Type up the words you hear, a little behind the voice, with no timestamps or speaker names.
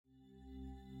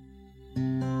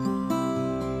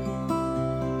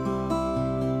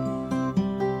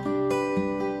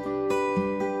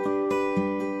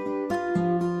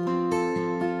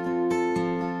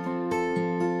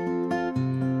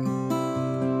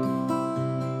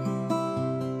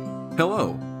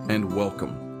Hello, and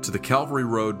welcome to the Calvary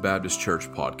Road Baptist Church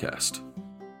podcast.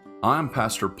 I'm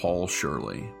Pastor Paul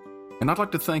Shirley, and I'd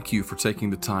like to thank you for taking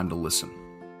the time to listen.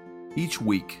 Each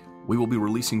week, we will be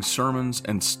releasing sermons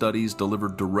and studies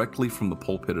delivered directly from the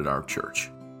pulpit at our church.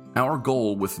 Our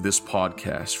goal with this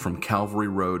podcast from Calvary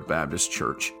Road Baptist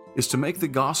Church is to make the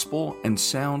gospel and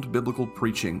sound biblical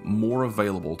preaching more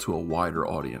available to a wider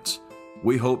audience.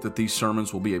 We hope that these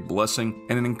sermons will be a blessing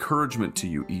and an encouragement to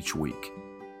you each week.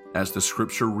 As the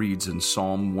scripture reads in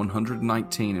Psalm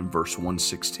 119 and verse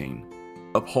 116,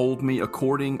 "Uphold me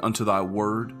according unto thy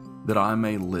word, that I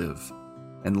may live,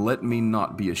 and let me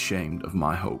not be ashamed of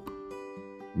my hope."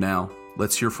 Now,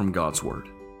 let's hear from God's word.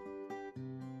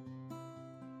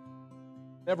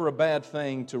 Never a bad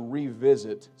thing to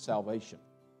revisit salvation.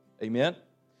 Amen?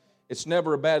 It's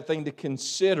never a bad thing to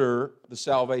consider the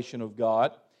salvation of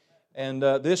God. And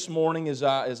this morning, as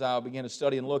I began to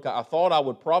study and look, I thought I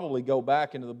would probably go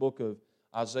back into the book of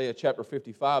Isaiah chapter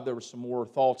 55. There were some more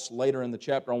thoughts later in the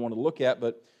chapter I wanted to look at,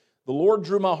 but the Lord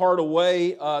drew my heart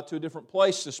away to a different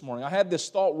place this morning. I had this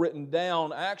thought written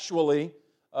down. Actually,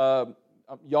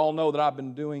 y'all know that I've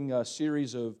been doing a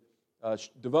series of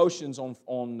devotions on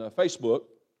Facebook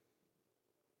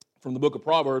from the book of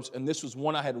Proverbs, and this was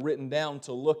one I had written down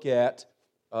to look at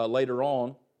later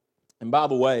on. And by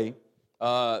the way,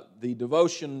 the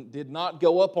devotion did not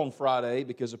go up on Friday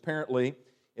because apparently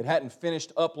it hadn't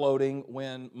finished uploading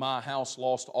when my house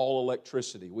lost all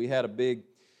electricity. We had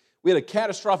a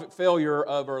catastrophic failure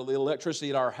of the electricity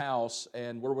at our house,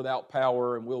 and we're without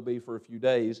power and will be for a few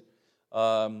days.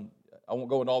 I won't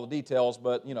go into all the details,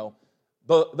 but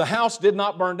the house did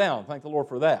not burn down. Thank the Lord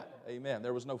for that. Amen.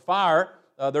 There was no fire.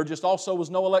 There just also was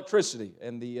no electricity,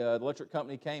 and the electric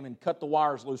company came and cut the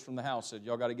wires loose from the house. Said,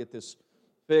 "Y'all got to get this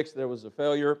fixed." There was a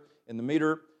failure in the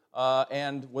meter,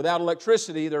 and without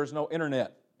electricity, there was no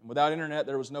internet. And without internet,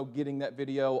 there was no getting that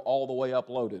video all the way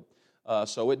uploaded.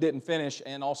 So it didn't finish,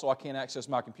 and also I can't access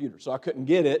my computer. So I couldn't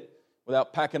get it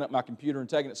without packing up my computer and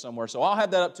taking it somewhere. So I'll have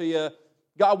that up to you,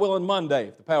 God willing, Monday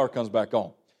if the power comes back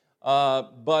on.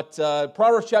 But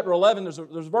Proverbs chapter 11, there's a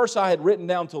verse I had written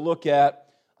down to look at,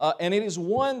 and it is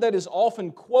one that is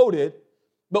often quoted.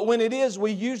 But when it is,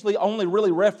 we usually only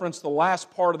really reference the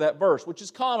last part of that verse, which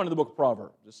is common in the book of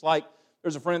Proverbs. It's like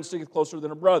there's a friend sticketh closer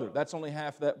than a brother. That's only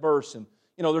half that verse. And,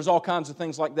 there's all kinds of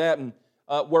things like that, and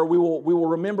where we will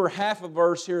remember half a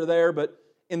verse here or there. But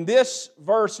in this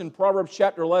verse in Proverbs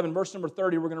chapter 11, verse number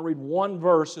 30, we're going to read one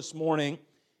verse this morning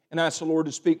and ask the Lord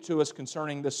to speak to us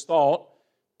concerning this thought.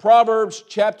 Proverbs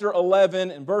chapter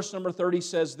 11 and verse number 30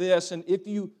 says this, and if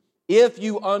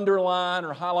you underline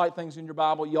or highlight things in your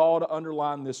Bible, you ought to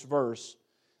underline this verse.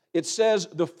 It says,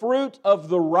 "The fruit of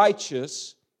the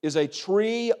righteous is a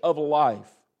tree of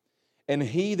life, and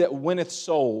he that winneth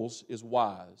souls is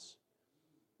wise."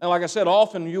 Now, like I said,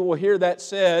 often you will hear that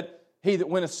said, "He that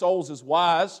winneth souls is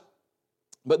wise,"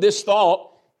 but this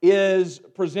thought is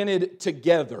presented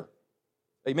together.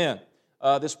 Amen.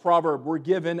 This proverb we're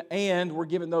given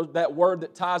that word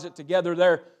that ties it together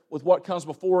there with what comes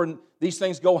before, and these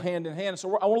things go hand in hand.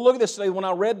 So I want to look at this today. When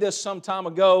I read this some time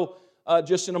ago,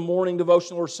 just in a morning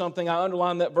devotional or something, I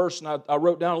underlined that verse and I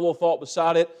wrote down a little thought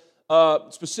beside it,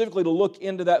 specifically to look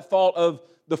into that thought of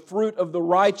the fruit of the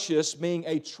righteous being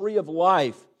a tree of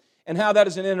life, and how that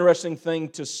is an interesting thing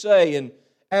to say. And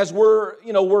as we're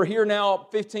here now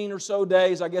 15 or so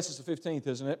days, I guess it's the 15th,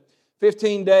 isn't it?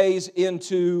 15 days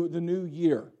into the new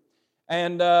year.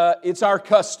 And it's our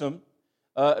custom,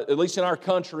 at least in our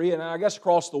country, and I guess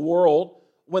across the world,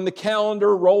 when the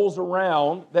calendar rolls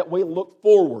around, that we look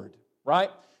forward,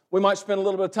 right? We might spend a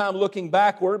little bit of time looking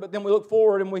backward, but then we look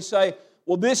forward and we say,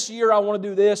 well, this year I want to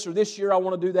do this, or this year I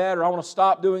want to do that, or I want to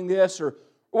stop doing this, or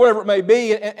whatever it may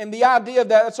be. And the idea of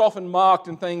that's often mocked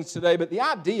in things today, but the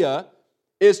idea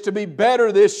is to be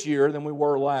better this year than we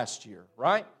were last year,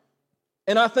 right?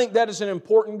 And I think that is an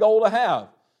important goal to have.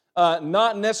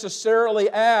 Not necessarily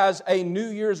as a New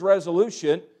Year's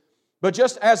resolution, but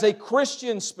just as a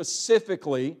Christian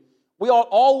specifically, we ought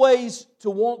always to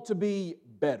want to be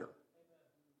better.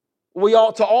 We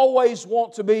ought to always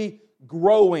want to be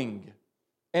growing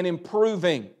and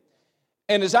improving.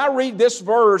 And as I read this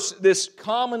verse, this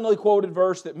commonly quoted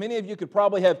verse that many of you could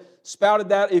probably have spouted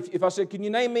that, if I said, "Can you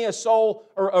name me a soul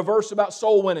or a verse about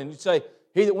soul winning?" You'd say,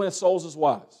 "He that winneth souls is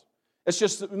wise." It's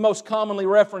just the most commonly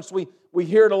referenced. We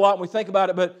hear it a lot and we think about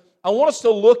it, but I want us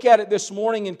to look at it this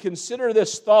morning and consider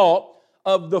this thought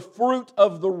of the fruit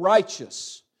of the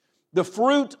righteous. The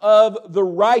fruit of the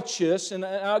righteous, and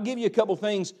I'll give you a couple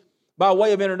things by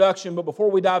way of introduction, but before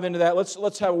we dive into that,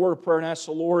 let's have a word of prayer and ask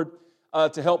the Lord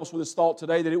to help us with this thought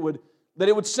today, that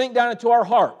it would sink down into our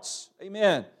hearts.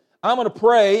 Amen. I'm going to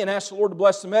pray and ask the Lord to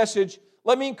bless the message.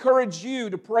 Let me encourage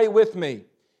you to pray with me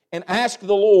and ask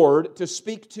the Lord to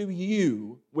speak to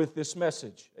you with this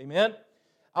message. Amen?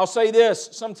 I'll say this.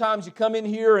 Sometimes you come in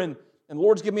here and the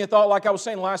Lord's given me a thought, like I was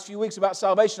saying the last few weeks about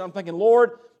salvation. I'm thinking,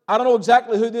 Lord, I don't know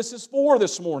exactly who this is for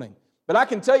this morning. But I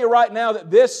can tell you right now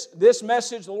that this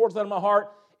message the Lord's laid in my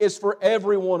heart is for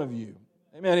every one of you.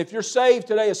 Amen. If you're saved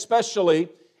today especially,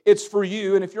 it's for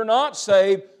you. And if you're not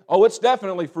saved, it's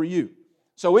definitely for you.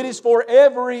 So it is for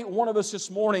every one of us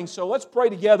this morning. So let's pray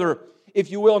together,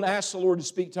 if you will, and ask the Lord to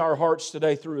speak to our hearts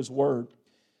today through His Word.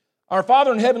 Our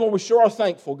Father in heaven, Lord, we sure are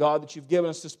thankful, God, that You've given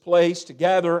us this place to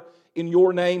gather in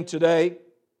Your name today.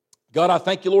 God, I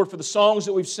thank You, Lord, for the songs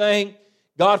that we've sang.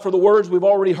 God, for the words we've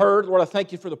already heard. Lord, I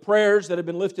thank You for the prayers that have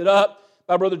been lifted up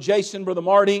by Brother Jason, Brother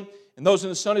Marty, and those in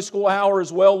the Sunday school hour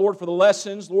as well. Lord, for the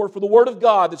lessons. Lord, for the Word of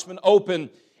God that's been opened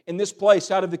in this place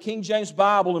out of the King James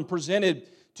Bible and presented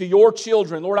to Your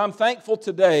children. Lord, I'm thankful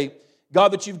today, God,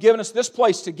 that You've given us this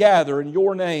place to gather in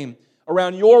Your name,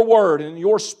 around Your Word and in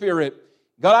Your Spirit.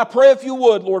 God, I pray if You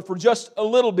would, Lord, for just a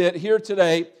little bit here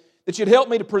today, that You'd help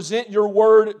me to present Your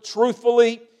Word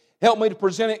truthfully, help me to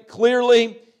present it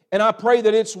clearly, and I pray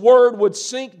that its Word would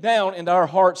sink down into our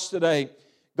hearts today.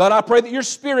 God, I pray that Your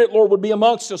Spirit, Lord, would be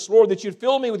amongst us, Lord, that You'd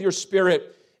fill me with Your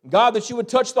Spirit. God, that You would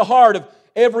touch the heart of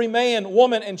every man,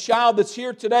 woman, and child that's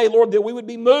here today, Lord, that we would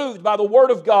be moved by the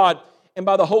Word of God and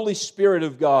by the Holy Spirit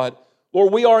of God.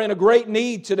 Lord, we are in a great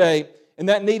need today, and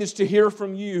that need is to hear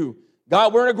from You.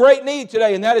 God, we're in a great need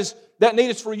today, and that need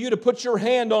is for You to put Your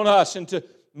hand on us and to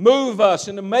move us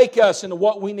and to make us into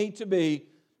what we need to be.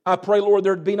 I pray, Lord,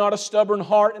 there'd be not a stubborn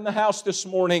heart in the house this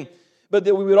morning, but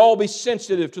that we would all be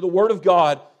sensitive to the Word of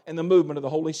God and the movement of the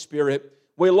Holy Spirit.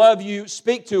 We love You.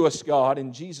 Speak to us, God.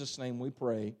 In Jesus' name we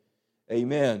pray.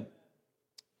 Amen.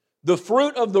 The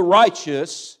fruit of the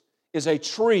righteous is a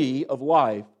tree of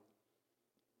life,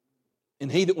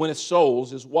 and he that winneth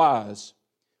souls is wise.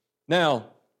 Now,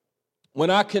 when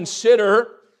I consider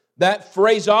that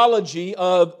phraseology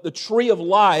of the tree of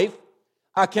life,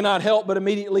 I cannot help but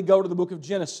immediately go to the book of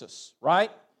Genesis,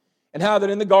 right? And how that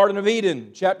in the Garden of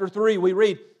Eden, chapter 3, we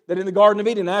read that in the Garden of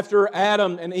Eden, after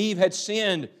Adam and Eve had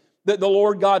sinned, that the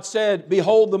Lord God said,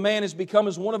 Behold, the man is become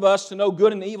as one of us to know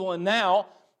good and evil, and now,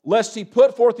 lest he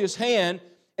put forth his hand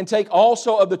and take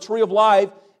also of the tree of life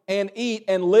and eat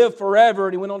and live forever.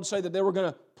 And he went on to say that they were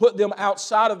going to put them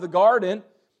outside of the garden.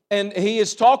 And he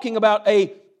is talking about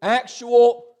an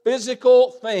actual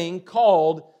physical thing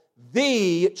called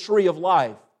the tree of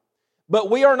life.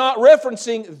 But we are not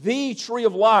referencing the tree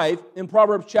of life in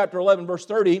Proverbs chapter 11, verse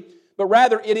 30, but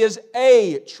rather it is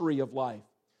a tree of life.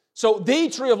 So the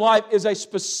tree of life is a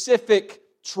specific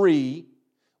tree,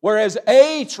 whereas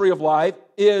a tree of life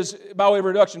is, by way of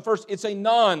introduction, first, it's a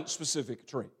non-specific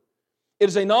tree. It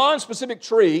is a non-specific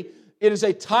tree. It is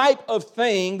a type of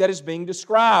thing that is being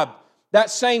described. That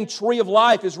same tree of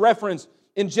life is referenced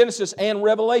in Genesis and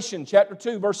Revelation, chapter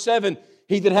 2, verse 7.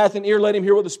 He that hath an ear, let him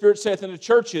hear what the Spirit saith unto the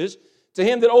churches. To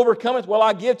him that overcometh will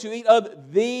I give to eat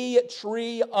of the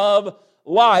tree of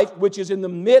life, which is in the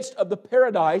midst of the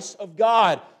paradise of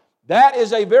God. That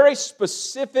is a very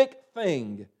specific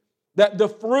thing, that the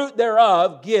fruit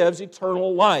thereof gives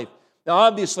eternal life. Now,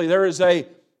 obviously, there is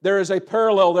a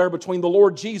parallel there between the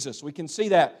Lord Jesus. We can see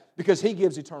that because He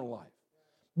gives eternal life.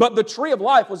 But the tree of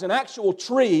life was an actual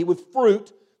tree with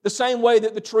fruit, the same way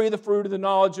that the tree of the fruit of the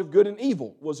knowledge of good and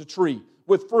evil was a tree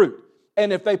with fruit.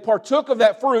 And if they partook of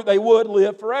that fruit, they would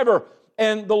live forever.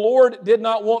 And the Lord did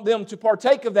not want them to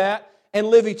partake of that and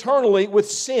live eternally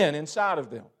with sin inside of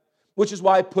them, which is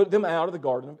why He put them out of the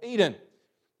Garden of Eden.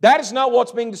 That is not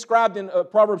what's being described in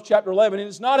Proverbs chapter 11. It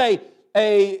is not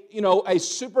a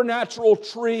supernatural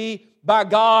tree by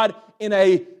God in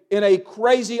a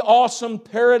crazy, awesome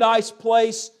paradise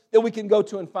place that we can go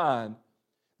to and find.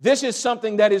 This is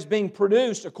something that is being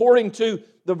produced, according to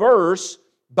the verse,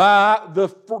 by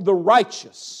the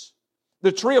righteous.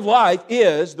 The tree of life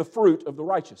is the fruit of the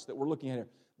righteous that we're looking at here.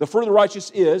 The fruit of the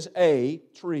righteous is a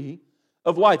tree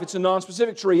of life. It's a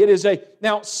non-specific tree. It is a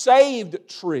now saved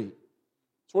tree.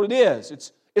 That's what it is.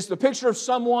 It's the picture of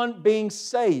someone being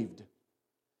saved.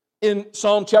 In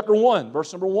Psalm chapter 1,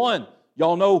 verse number 1.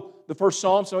 Y'all know the first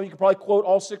Psalm, so you can probably quote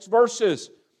all 6 verses.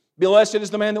 Blessed is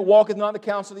the man that walketh not in the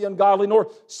counsel of the ungodly, nor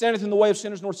standeth in the way of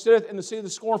sinners, nor sitteth in the seat of the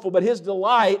scornful. But his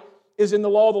delight is in the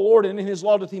law of the Lord, and in His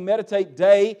law doth he meditate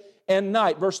day and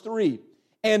night. Verse 3.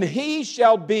 And he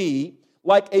shall be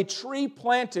like a tree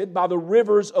planted by the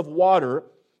rivers of water,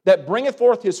 that bringeth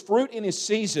forth his fruit in his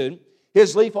season.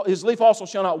 His leaf also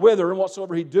shall not wither, and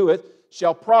whatsoever he doeth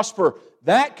shall prosper.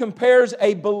 That compares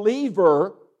a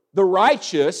believer, the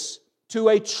righteous, to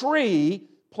a tree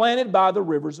planted by the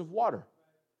rivers of water.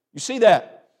 You see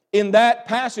that? In that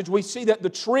passage, we see that the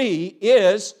tree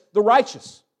is the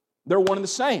righteous. They're one and the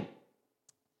same.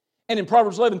 And in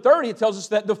Proverbs 11:30, it tells us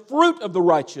that the fruit of the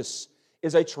righteous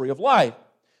is a tree of life.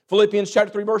 Philippians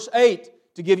chapter 3, verse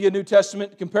 8, to give you a New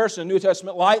Testament comparison, a New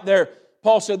Testament light there,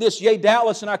 Paul said this, "Yea,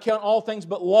 doubtless, and I count all things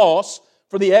but loss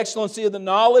for the excellency of the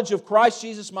knowledge of Christ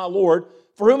Jesus my Lord,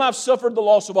 for whom I've suffered the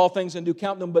loss of all things, and do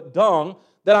count them but dung,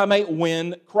 that I may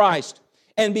win Christ,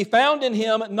 and be found in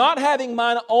Him, not having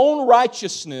mine own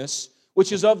righteousness,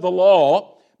 which is of the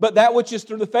law, but that which is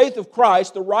through the faith of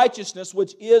Christ, the righteousness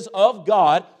which is of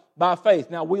God by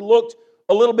faith." Now, we looked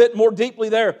a little bit more deeply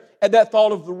there at that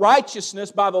thought of the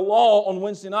righteousness by the law on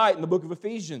Wednesday night in the book of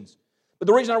Ephesians. But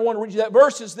the reason I want to read you that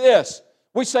verse is this.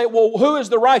 We say, well, who is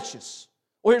the righteous?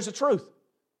 Well, here's the truth.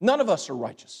 None of us are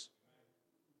righteous.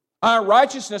 Our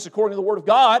righteousness, according to the Word of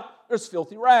God, is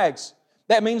filthy rags.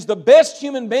 That means the best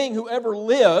human being who ever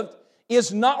lived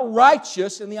is not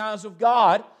righteous in the eyes of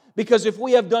God, because if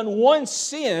we have done one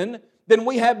sin, then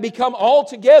we have become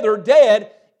altogether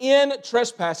dead in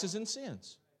trespasses and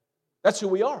sins. That's who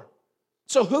we are.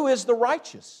 So who is the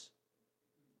righteous?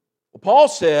 Well, Paul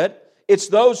said it's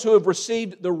those who have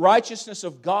received the righteousness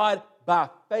of God by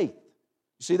faith.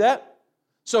 You see that?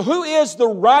 So who is the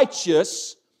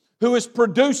righteous who is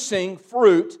producing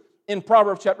fruit in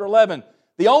Proverbs chapter 11?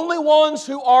 The only ones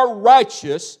who are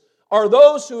righteous are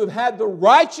those who have had the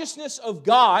righteousness of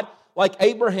God, like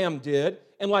Abraham did,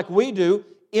 and like we do,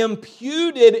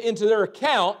 imputed into their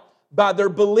account by their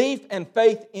belief and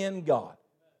faith in God.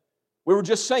 We were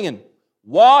just singing,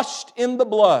 "Washed in the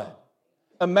blood,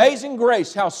 amazing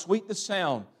grace, how sweet the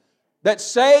sound, that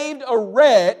saved a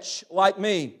wretch like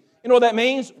me." You know what that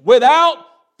means? Without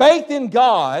faith in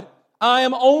God, I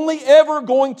am only ever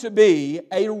going to be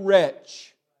a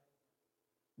wretch.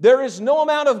 There is no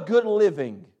amount of good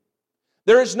living.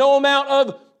 There is no amount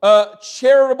of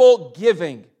charitable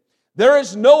giving. There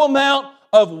is no amount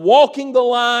of walking the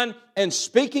line and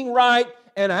speaking right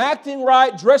and acting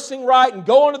right, dressing right, and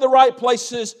going to the right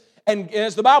places, and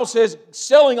as the Bible says,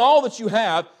 selling all that you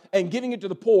have and giving it to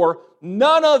the poor.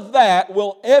 None of that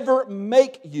will ever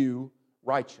make you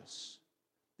righteous.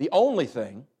 The only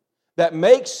thing that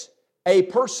makes a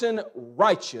person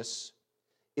righteous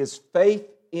is faith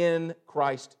in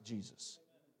Christ Jesus.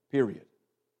 Period.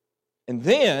 And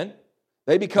then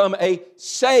they become a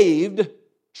saved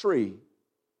tree.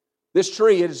 This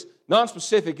tree is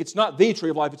non-specific. It's not the tree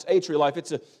of life, it's a tree of life.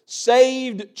 It's a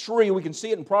saved tree. We can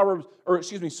see it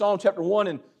in Psalm chapter 1,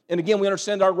 and again we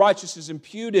understand our righteousness is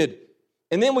imputed.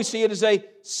 And then we see it as a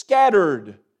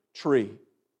scattered tree.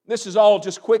 This is all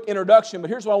just quick introduction, but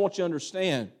here's what I want you to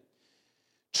understand.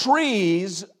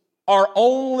 Trees are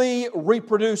only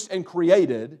reproduced and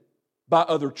created by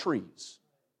other trees.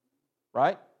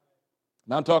 Right?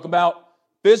 Now I'm talking about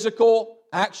physical,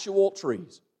 actual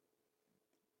trees.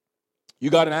 You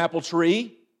got an apple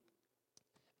tree.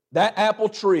 That apple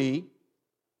tree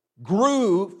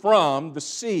grew from the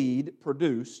seed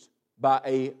produced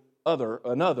by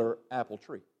another apple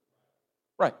tree.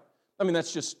 Right. I mean,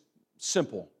 that's just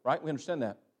simple, right? We understand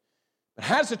that. But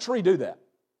how does a tree do that?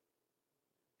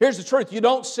 Here's the truth. You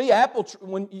don't see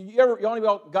when you only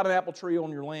got an apple tree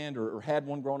on your land or had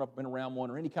one growing up, been around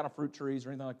one, or any kind of fruit trees or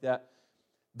anything like that.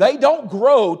 They don't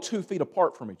grow 2 feet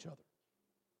apart from each other,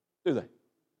 do they?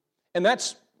 And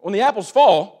that's, when the apples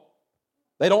fall,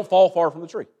 they don't fall far from the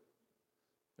tree.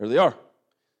 There they are.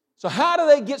 So how do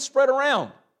they get spread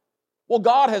around? Well,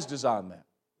 God has designed that.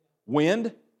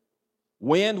 Wind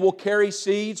will carry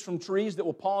seeds from trees that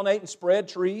will pollinate and spread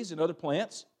trees and other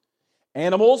plants.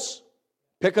 Animals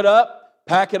pick it up,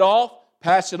 pack it off,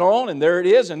 pass it on, and there it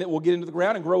is, and it will get into the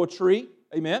ground and grow a tree.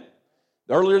 Amen?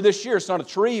 Earlier this year, it's not a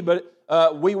tree, but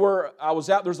I was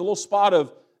out, there's a little spot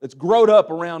that's growed up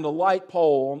around a light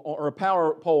pole or a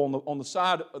power pole on the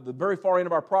side of the very far end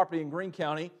of our property in Greene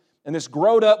County, and this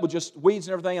growed up with just weeds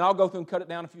and everything, and I'll go through and cut it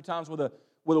down a few times with a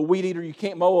weed eater. You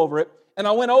can't mow over it. And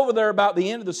I went over there about the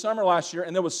end of the summer last year,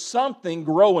 and there was something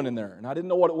growing in there, and I didn't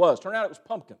know what it was. Turned out it was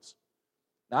pumpkins.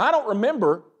 Now, I don't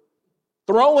remember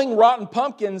throwing rotten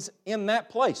pumpkins in that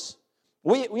place.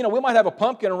 We might have a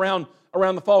pumpkin around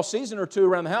the fall season or two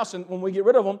around the house, and when we get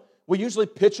rid of them, we usually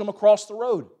pitch them across the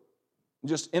road,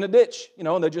 just in a ditch, and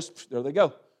there they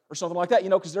go, or something like that,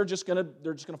 because they're just gonna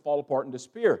fall apart and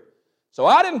disappear. So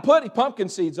I didn't put any pumpkin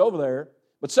seeds over there,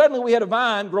 but suddenly we had a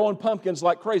vine growing pumpkins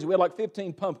like crazy. We had like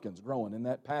 15 pumpkins growing in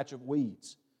that patch of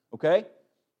weeds. Okay?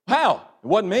 How? It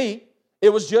wasn't me. It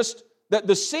was just that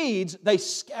the seeds, they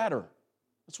scatter.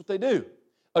 That's what they do.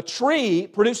 A tree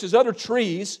produces other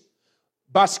trees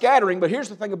by scattering, but here's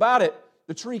the thing about it.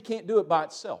 The tree can't do it by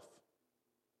itself.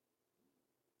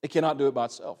 It cannot do it by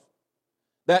itself.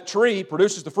 That tree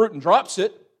produces the fruit and drops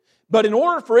it, but in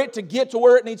order for it to get to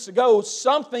where it needs to go,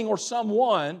 something or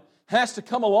someone has to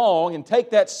come along and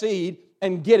take that seed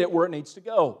and get it where it needs to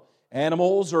go.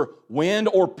 Animals or wind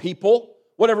or people,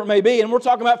 whatever it may be. And we're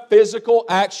talking about physical,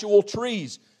 actual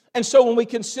trees. And so when we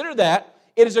consider that,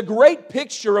 it is a great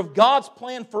picture of God's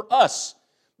plan for us.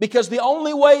 Because the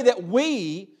only way that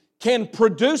we can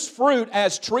produce fruit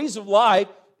as trees of life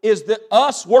is that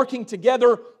us working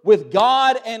together with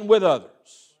God and with others.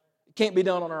 It can't be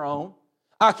done on our own.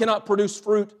 I cannot produce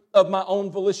fruit of my own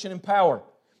volition and power.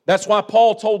 That's why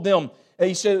Paul told them,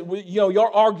 he said,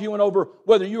 you're arguing over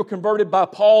whether you were converted by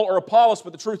Paul or Apollos,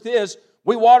 but the truth is,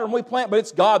 we water and we plant, but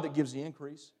it's God that gives the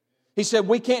increase. He said,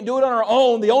 we can't do it on our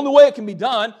own. The only way it can be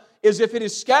done is if it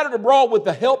is scattered abroad with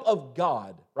the help of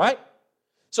God, right?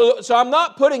 So I'm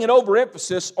not putting an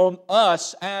overemphasis on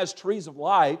us as trees of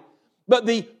life, but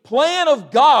the plan of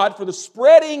God for the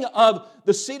spreading of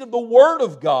the seed of the Word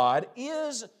of God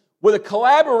is with a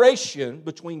collaboration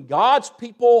between God's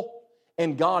people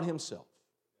and God Himself.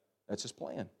 That's His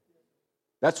plan.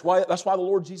 That's why the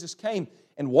Lord Jesus came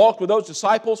and walked with those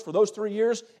disciples for those 3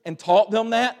 years and taught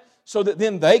them that so that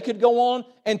then they could go on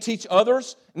and teach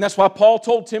others. And that's why Paul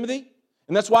told Timothy,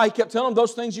 and that's why he kept telling them,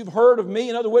 those things you've heard of me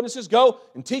and other witnesses, go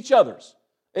and teach others.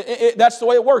 That's the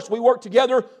way it works. We work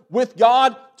together with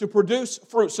God to produce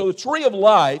fruit. So the tree of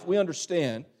life, we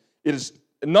understand, it is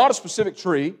not a specific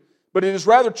tree, but it is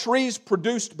rather trees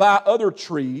produced by other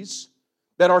trees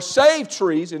that are saved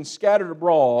trees and scattered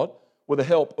abroad with the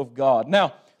help of God.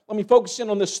 Now, let me focus in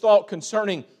on this thought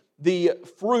concerning the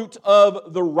fruit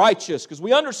of the righteous, because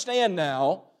we understand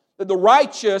now that the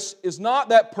righteous is not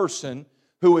that person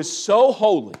who is so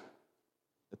holy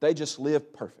that they just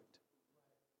live perfect.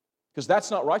 Because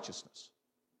that's not righteousness.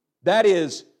 That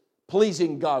is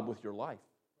pleasing God with your life.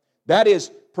 That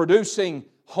is producing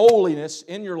holiness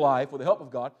in your life with the help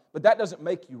of God, but that doesn't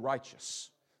make you righteous.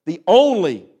 The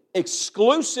only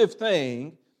exclusive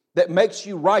thing that makes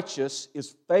you righteous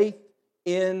is faith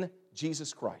in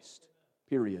Jesus Christ.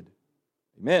 Period.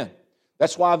 Amen.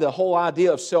 That's why the whole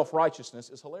idea of self-righteousness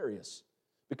is hilarious.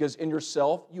 Because in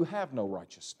yourself, you have no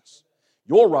righteousness.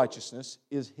 Your righteousness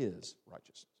is His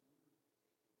righteousness.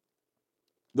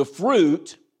 The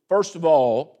fruit, first of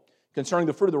all, concerning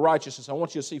the fruit of the righteousness, I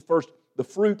want you to see first, the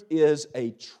fruit is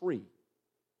a tree.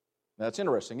 Now, that's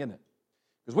interesting, isn't it?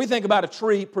 Because we think about a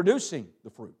tree producing the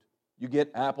fruit. You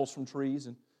get apples from trees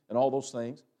and all those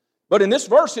things. But in this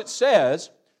verse it says,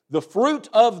 the fruit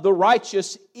of the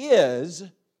righteous is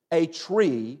a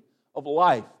tree of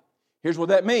life. Here's what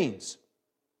that means.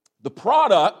 The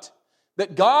product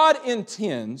that God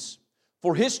intends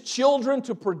for His children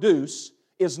to produce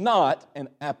is not an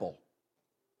apple.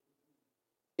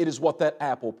 It is what that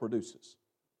apple produces.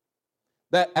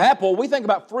 That apple, we think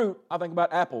about fruit, I think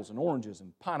about apples and oranges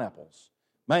and pineapples,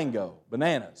 mango,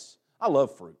 bananas. I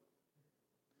love fruit.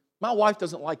 My wife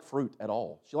doesn't like fruit at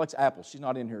all. She likes apples. She's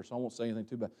not in here, so I won't say anything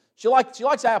too bad. She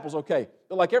likes apples, okay.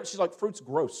 But she's like, fruit's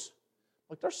gross.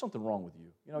 Like, there's something wrong with you.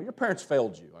 You know, your parents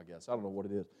failed you, I guess. I don't know what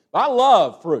it is. But I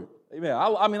love fruit. Amen. I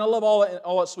love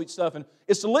all that sweet stuff, and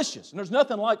it's delicious. And there's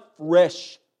nothing like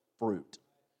fresh fruit,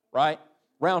 right?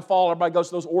 Around fall, everybody goes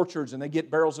to those orchards, and they get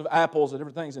barrels of apples and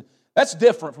different things. And that's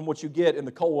different from what you get in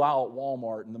the cold aisle at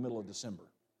Walmart in the middle of December,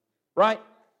 right?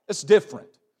 It's different.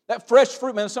 That fresh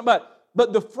fruit, man, is something about it.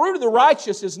 But the fruit of the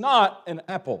righteous is not an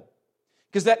apple.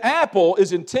 Because that apple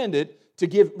is intended to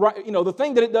give, the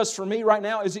thing that it does for me right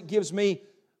now is it gives me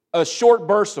a short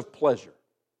burst of pleasure.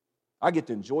 I get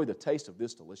to enjoy the taste of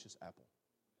this delicious apple.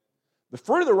 The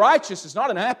fruit of the righteous is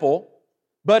not an apple,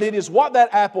 but it is what that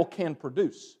apple can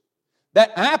produce.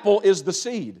 That apple is the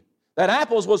seed. That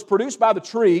apple is what's produced by the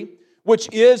tree, which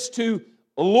is to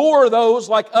lure those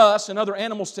like us and other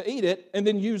animals to eat it, and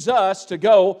then use us to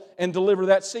go and deliver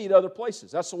that seed to other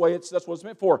places. That's what it's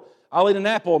meant for. I'll eat an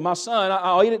apple. My son,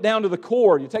 I'll eat it down to the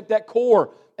core. You take that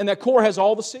core, and that core has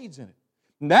all the seeds in it.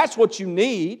 And that's what you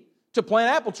need to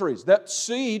plant apple trees. That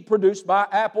seed produced by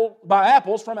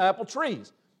apples from apple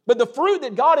trees. But the fruit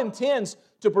that God intends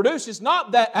to produce is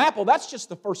not that apple. That's just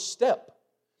the first step.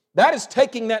 That is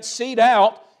taking that seed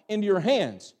out into your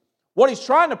hands. What He's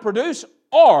trying to produce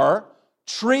are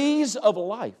trees of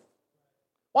life.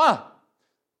 Why?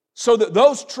 So that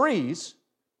those trees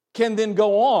can then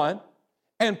go on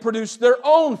and produce their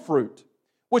own fruit,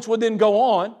 which would then go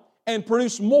on and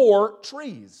produce more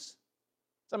trees.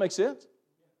 Does that make sense?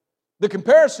 The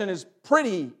comparison is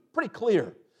pretty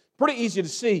clear, pretty easy to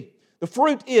see. The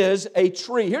fruit is a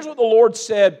tree. Here's what the Lord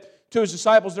said to His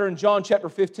disciples there in John chapter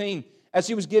 15 as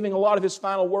He was giving a lot of His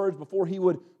final words before He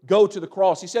would go to the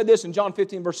cross. He said this in John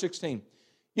 15, verse 16.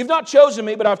 You've not chosen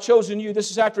me, but I've chosen you.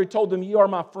 This is after he told them, you are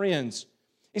my friends.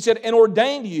 He said, and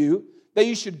ordained you that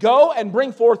you should go and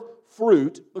bring forth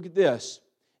fruit. Look at this.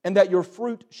 And that your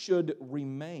fruit should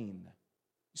remain.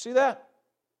 You see that?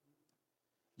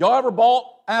 Y'all ever bought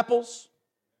apples?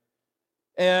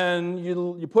 And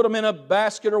you put them in a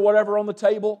basket or whatever on the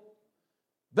table?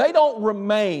 They don't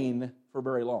remain for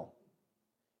very long.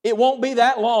 It won't be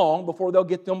that long before they'll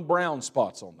get them brown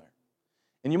spots on there.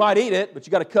 And you might eat it, but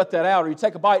you got to cut that out, or you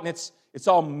take a bite and it's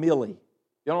all milly.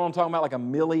 You know what I'm talking about? Like a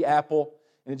milly apple,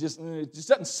 and it just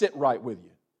doesn't sit right with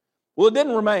you. Well, it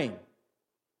didn't remain.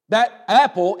 That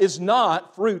apple is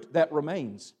not fruit that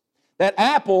remains. That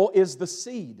apple is the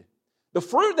seed. The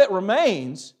fruit that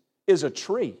remains is a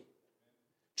tree.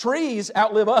 Trees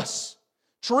outlive us.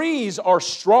 Trees are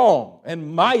strong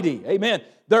and mighty. Amen.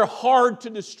 They're hard to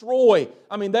destroy.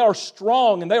 I mean, they are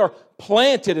strong and they are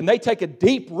planted and they take a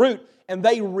deep root and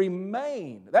they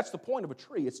remain. That's the point of a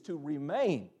tree. It's to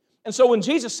remain. And so when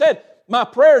Jesus said, my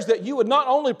prayer is that you would not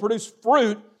only produce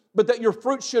fruit, but that your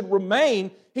fruit should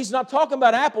remain, He's not talking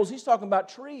about apples. He's talking about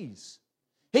trees.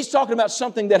 He's talking about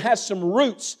something that has some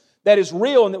roots, that is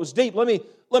real and that was deep. Let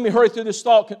me hurry through this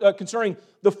thought concerning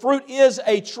the fruit is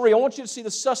a tree. I want you to see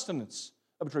the sustenance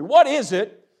of a tree. What is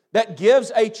it that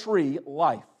gives a tree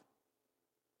life?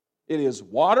 It is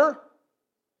water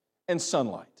and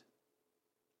sunlight.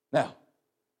 Now,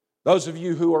 those of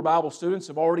you who are Bible students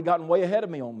have already gotten way ahead of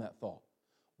me on that thought.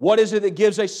 What is it that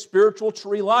gives a spiritual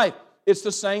tree life? It's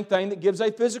the same thing that gives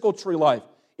a physical tree life.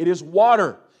 It is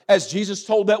water. As Jesus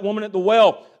told that woman at the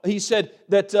well, He said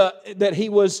that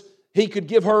He could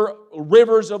give her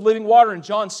rivers of living water. In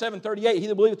John 7:38, he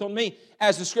that believeth on me,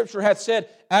 as the Scripture hath said,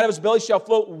 out of his belly shall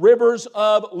flow rivers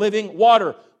of living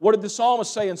water. What did the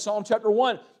psalmist say in Psalm chapter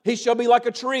 1? He shall be like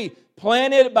a tree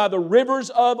planted by the rivers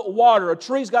of water. A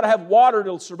tree's got to have water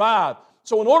to survive.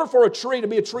 So in order for a tree to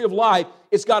be a tree of life,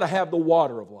 it's got to have the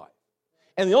water of life.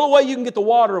 And the only way you can get the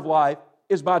water of life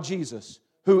is by Jesus,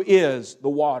 who is the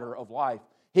water of life.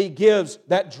 He gives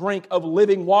that drink of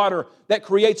living water that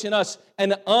creates in us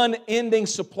an unending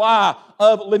supply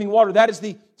of living water. That is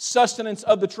the sustenance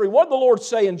of the tree. What did the Lord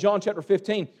say in John chapter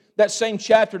 15, that same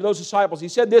chapter to those disciples? He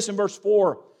said this in verse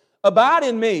 4, abide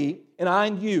in me and I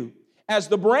in you. As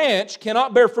the branch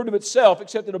cannot bear fruit of itself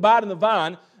except it abide in the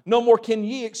vine, no more can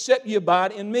ye except ye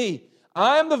abide in me.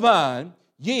 I am the vine,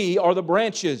 ye are the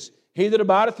branches. He that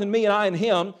abideth in me and I in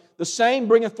him, the same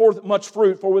bringeth forth much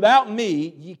fruit, for without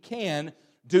me ye can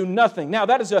do nothing. Now,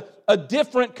 that is a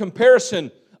different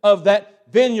comparison of that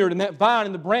vineyard and that vine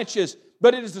and the branches,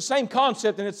 but it is the same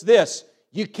concept, and it's this.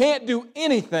 You can't do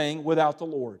anything without the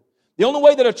Lord. The only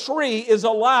way that a tree is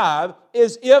alive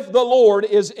is if the Lord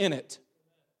is in it.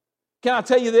 Can I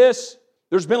tell you this?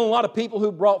 There's been a lot of people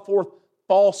who brought forth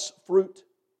false fruit.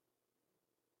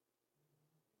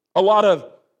 A lot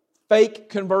of fake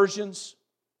conversions.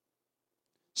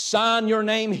 Sign your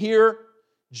name here.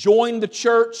 Join the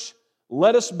church.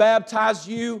 Let us baptize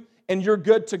you and you're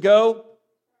good to go.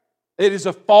 It is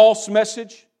a false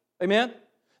message, amen,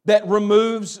 that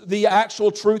removes the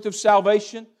actual truth of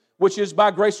salvation, which is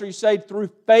by grace are you saved through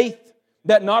faith,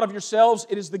 that not of yourselves,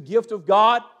 it is the gift of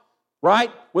God,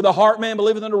 right? With the heart man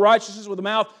believeth unto righteousness, with the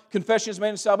mouth confession is made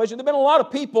unto salvation. There have been a lot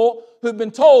of people who've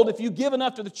been told if you give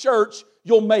enough to the church,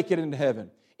 you'll make it into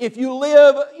heaven. If you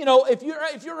live,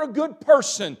 if you're a good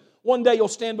person, one day you'll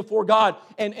stand before God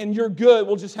and your good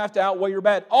will just have to outweigh your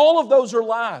bad. All of those are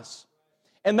lies.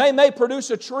 And they may produce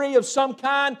a tree of some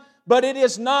kind, but it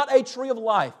is not a tree of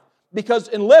life. Because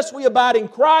unless we abide in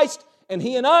Christ and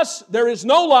He in us, there is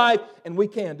no life and we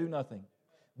can do nothing.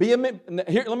 Here,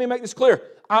 let me make this clear.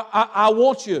 I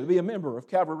want you to be a member of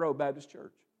Calvary Road Baptist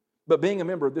Church. But being a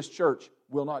member of this church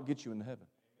will not get you into heaven.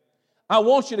 I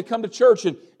want you to come to church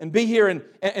and be here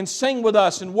and sing with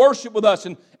us and worship with us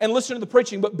and listen to the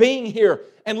preaching. But being here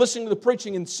and listening to the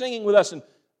preaching and singing with us, and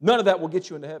none of that will get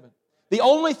you into heaven. The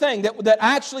only thing that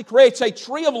actually creates a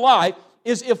tree of life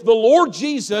is if the Lord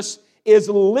Jesus is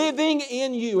living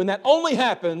in you. And that only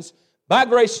happens by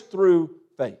grace through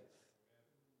faith.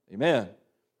 Amen.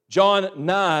 John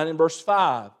 9 and verse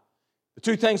 5. The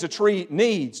two things a tree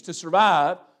needs to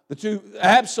survive, the two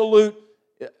absolute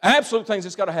things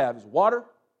it's got to have is water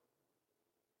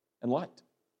and light.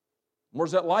 Where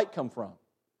does that light come from?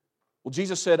 Well,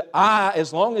 Jesus said,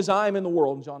 as long as I am in the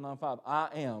world, in John 9:5, I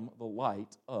am the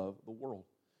light of the world.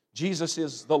 Jesus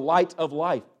is the light of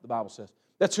life, the Bible says.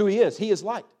 That's who He is. He is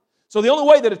light. So the only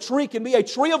way that a tree can be a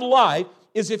tree of life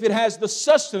is if it has the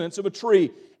sustenance of a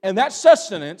tree. And that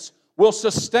sustenance will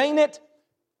sustain it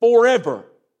forever.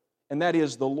 And that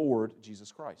is the Lord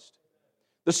Jesus Christ.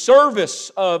 The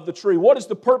service of the tree. What is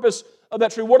the purpose of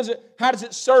that tree? How does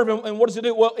it serve and what does it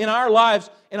do? Well, in our lives,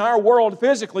 in our world,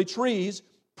 physically, trees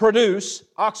produce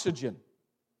oxygen,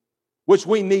 which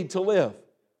we need to live.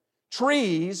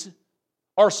 Trees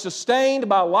are sustained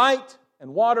by light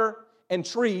and water, and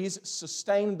trees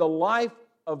sustain the life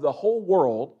of the whole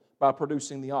world by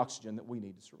producing the oxygen that we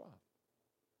need to survive.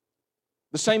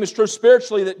 The same is true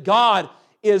spiritually, that God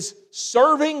is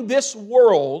serving this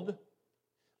world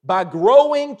by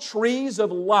growing trees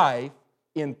of life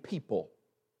in people.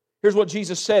 Here's what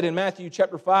Jesus said in Matthew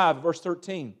chapter 5, verse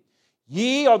 13.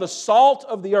 Ye are the salt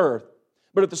of the earth,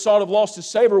 but if the salt have lost its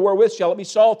savor, wherewith shall it be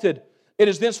salted? It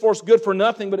is thenceforth good for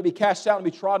nothing, but it be cast out and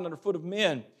be trodden under foot of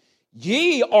men.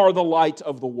 Ye are the light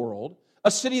of the world.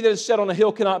 A city that is set on a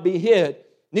hill cannot be hid.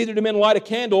 Neither do men light a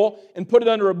candle and put it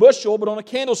under a bushel, but on a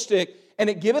candlestick, and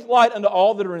it giveth light unto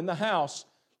all that are in the house.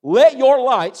 Let your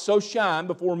light so shine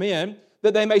before men,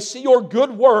 that they may see your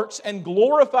good works and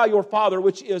glorify your Father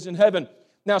which is in heaven.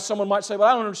 Now someone might say, well,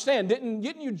 I don't understand. Didn't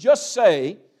you just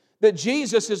say that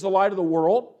Jesus is the light of the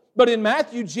world? But in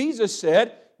Matthew, Jesus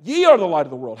said, ye are the light of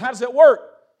the world. How does that work?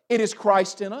 It is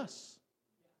Christ in us.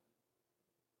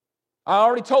 I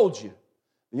already told you,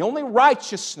 the only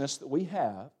righteousness that we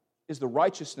have is the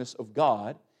righteousness of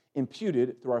God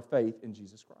imputed through our faith in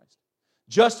Jesus Christ.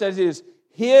 Just as it is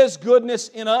His goodness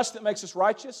in us that makes us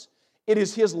righteous, it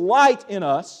is His light in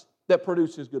us that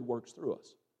produces good works through us.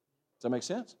 Does that make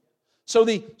sense? So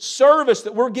the service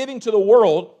that we're giving to the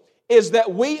world is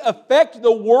that we affect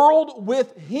the world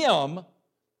with Him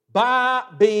by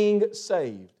being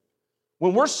saved.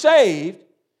 When we're saved,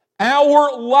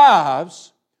 our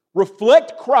lives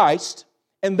reflect Christ,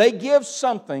 and they give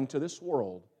something to this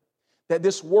world that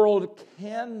this world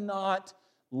cannot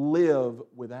live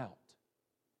without,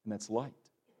 and that's light.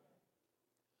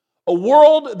 A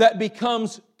world that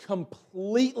becomes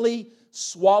completely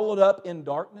swallowed up in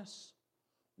darkness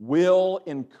will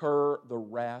incur the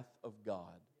wrath of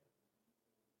God.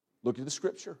 Look at the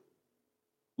Scripture.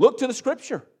 Look to the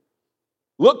Scripture.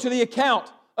 Look to the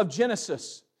account of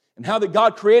Genesis and how that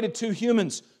God created two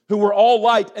humans who were all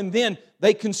light, and then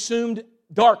they consumed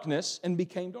darkness and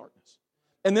became darkness.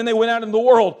 And then they went out in the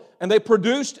world and they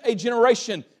produced a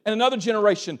generation and another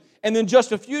generation. And then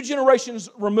just a few generations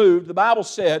removed, the Bible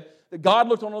said that God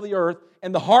looked on all the earth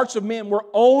and the hearts of men were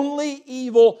only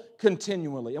evil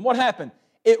continually. And what happened?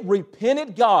 It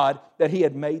repented God that He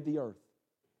had made the earth.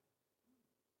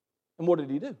 And what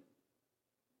did He do?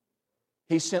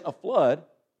 He sent a flood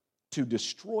to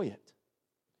destroy it.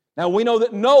 Now we know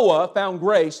that Noah found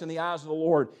grace in the eyes of the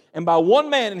Lord. And by one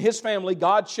man and his family,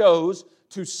 God chose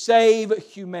to save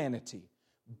humanity.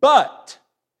 But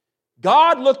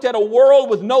God looked at a world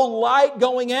with no light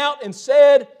going out and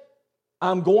said,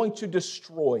 I'm going to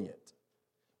destroy it.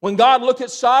 When God looked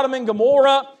at Sodom and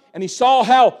Gomorrah and He saw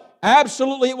how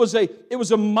absolutely it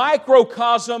was a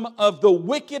microcosm of the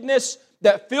wickedness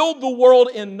that filled the world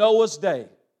in Noah's day.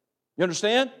 You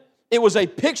understand? It was a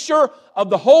picture of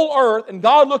the whole earth, and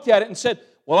God looked at it and said,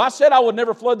 well, I said I would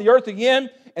never flood the earth again,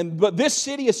 but this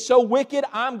city is so wicked,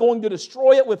 I'm going to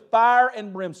destroy it with fire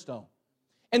and brimstone.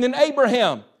 And then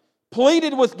Abraham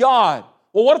pleaded with God,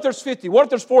 well, what if there's 50? What if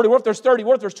there's 40? What if there's 30?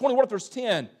 What if there's 20? What if there's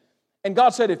 10? And God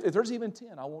said, if there's even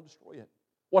 10, I won't destroy it.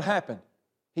 What happened?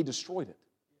 He destroyed it.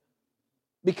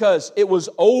 Because it was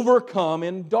overcome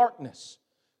in darkness.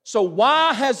 So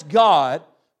why has God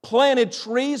planted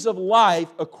trees of life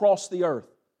across the earth?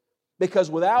 Because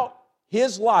without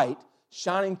His light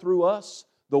shining through us,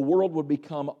 the world would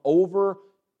become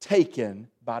overtaken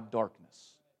by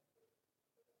darkness.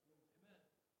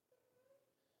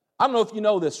 I don't know if you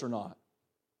know this or not.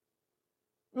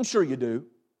 I'm sure you do.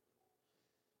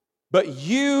 But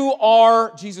you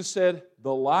are, Jesus said,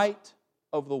 the light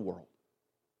of the world.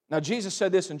 Now, Jesus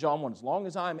said this in John 1, as long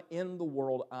as I'm in the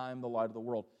world, I'm the light of the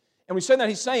world. And we said that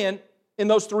He's saying, in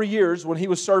those 3 years when He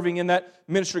was serving in that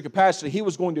ministry capacity, He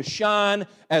was going to shine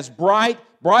as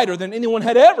brighter than anyone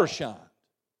had ever shined.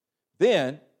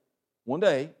 Then, one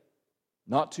day,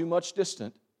 not too much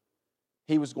distant,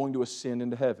 He was going to ascend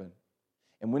into heaven.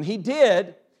 And when He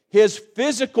did, His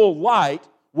physical light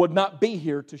would not be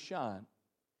here to shine.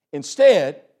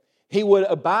 Instead, He would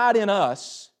abide in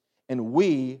us, and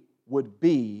we would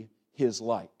be His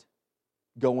light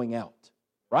going out.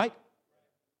 Right?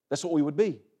 That's what we would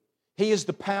be. He is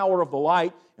the power of the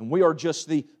light, and we are just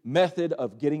the method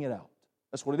of getting it out.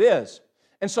 That's what it is.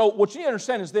 And so what you need to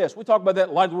understand is this. We talk about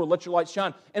that light of the world, let your light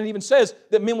shine. And it even says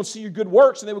that men would see your good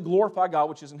works and they would glorify God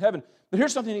which is in heaven. But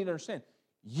here's something you need to understand.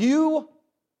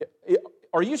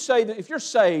 Are you saved? If you're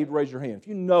saved, raise your hand. If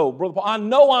you know, Brother Paul, I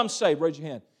know I'm saved, raise your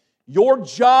hand. Your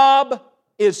job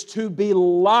is to be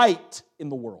light in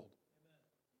the world.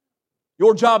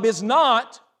 Your job is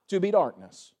not to be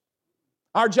darkness.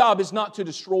 Our job is not to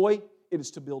destroy, it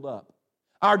is to build up.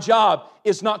 Our job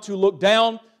is not to look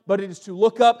down, but it is to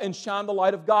look up and shine the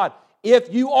light of God.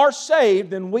 If you are saved,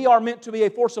 then we are meant to be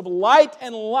a force of light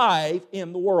and life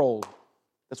in the world.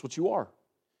 That's what you are.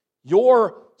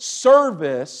 Your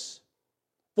service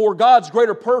for God's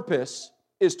greater purpose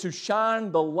is to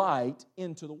shine the light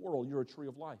into the world. You're a tree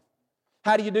of life.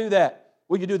 How do you do that?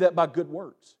 Well, you do that by good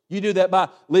works. You do that by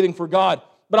living for God.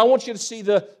 But I want you to see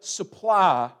the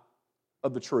supply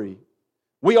of the tree.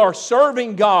 We are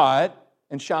serving God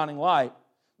and shining light.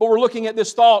 But we're looking at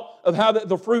this thought of how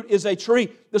the fruit is a tree.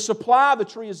 The supply of the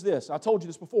tree is this. I told you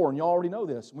this before, and you already know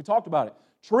this, and we talked about it.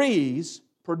 Trees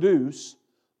produce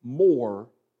more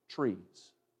trees.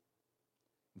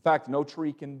 In fact, no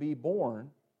tree can be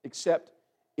born except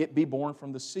it be born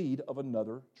from the seed of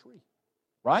another tree.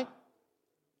 Right?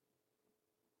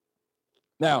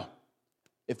 Now,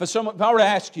 if I were to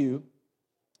ask you,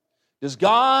 does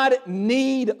God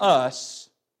need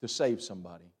us to save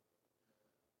somebody?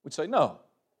 We'd say no.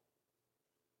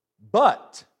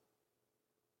 But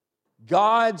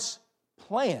God's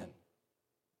plan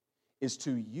is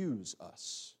to use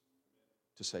us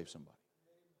to save somebody.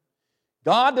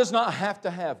 God does not have to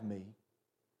have me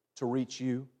to reach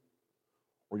you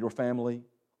or your family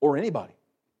or anybody.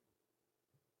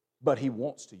 But He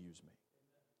wants to use me.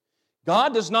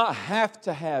 God does not have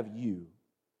to have you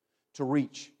to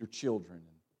reach your children,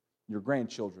 your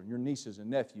grandchildren, your nieces and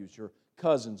nephews, your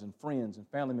cousins and friends and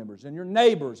family members, and your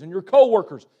neighbors and your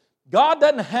co-workers. God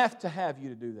doesn't have to have you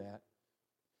to do that.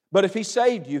 But if He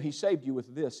saved you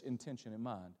with this intention in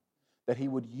mind, that He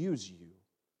would use you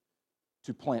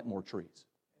to plant more trees.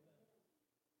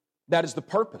 That is the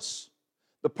purpose.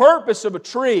 The purpose of a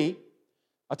tree,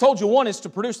 I told you one is to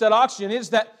produce that oxygen, is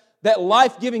that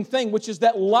life-giving thing, which is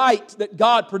that light that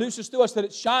God produces through us, that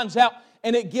it shines out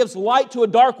and it gives light to a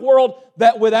dark world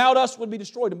that without us would be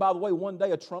destroyed. And by the way, one day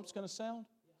a trump's going to sound,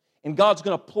 and God's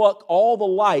going to pluck all the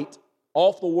light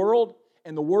off the world,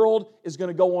 and the world is going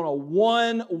to go on a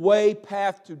one-way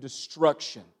path to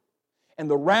destruction. And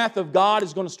the wrath of God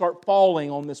is going to start falling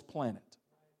on this planet.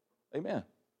 Amen.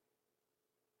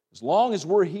 As long as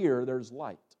we're here, there's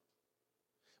light.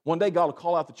 One day God will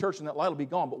call out the church and that light will be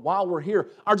gone. But while we're here,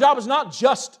 our job is not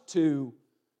just to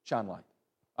shine light.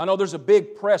 I know there's a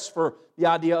big press for the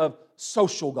idea of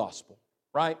social gospel,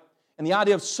 right? And the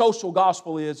idea of social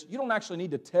gospel is you don't actually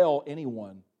need to tell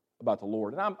anyone about the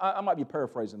Lord. And I might be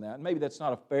paraphrasing that, and maybe that's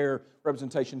not a fair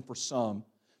representation for some.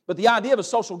 But the idea of a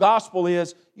social gospel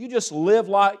is you just live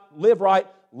right,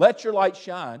 let your light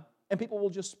shine, and people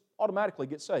will just automatically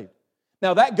get saved.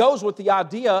 Now that goes with the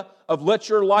idea of let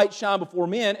your light shine before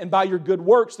men, and by your good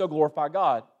works they'll glorify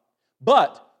God.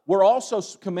 But we're also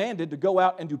commanded to go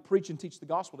out and to preach and teach the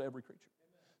gospel to every creature.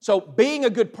 So being a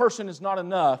good person is not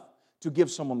enough to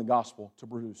give someone the gospel to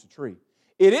produce a tree.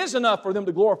 It is enough for them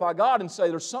to glorify God and say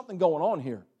there's something going on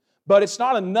here. But it's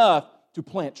not enough to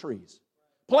plant trees.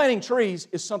 Planting trees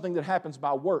is something that happens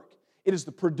by work. It is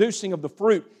the producing of the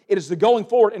fruit. It is the going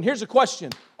forward. And here's a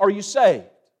question. Are you saved?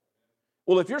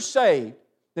 Well, if you're saved,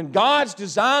 then God's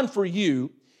design for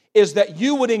you is that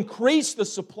you would increase the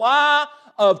supply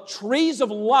of trees of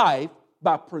life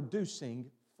by producing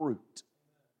fruit.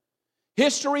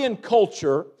 History and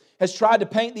culture has tried to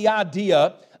paint the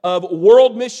idea of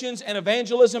world missions and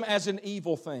evangelism as an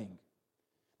evil thing.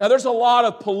 Now, there's a lot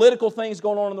of political things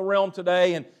going on in the realm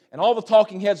today, and all the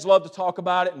talking heads love to talk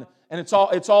about it, and it's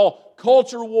all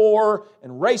culture war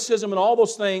and racism and all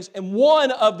those things. And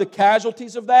one of the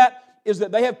casualties of that is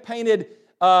that they have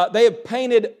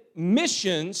painted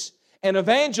missions and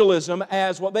evangelism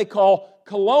as what they call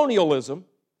colonialism.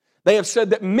 They have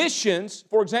said that missions,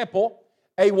 for example,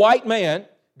 a white man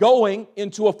going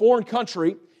into a foreign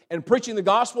country and preaching the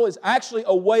gospel is actually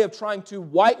a way of trying to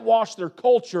whitewash their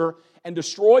culture and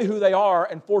destroy who they are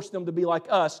and force them to be like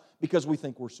us because we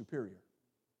think we're superior.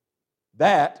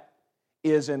 That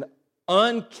is an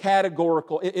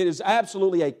uncategorical, it is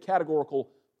absolutely a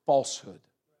categorical falsehood.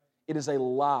 It is a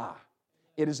lie.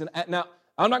 Now,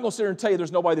 I'm not going to sit here and tell you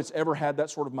there's nobody that's ever had that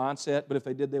sort of mindset, but if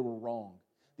they did, they were wrong.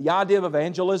 The idea of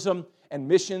evangelism and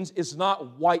missions is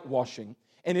not whitewashing,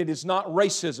 and it is not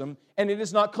racism, and it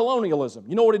is not colonialism.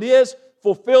 You know what it is?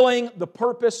 Fulfilling the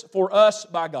purpose for us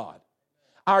by God.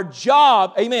 Our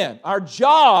job, amen, our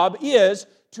job is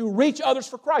to reach others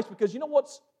for Christ, because you know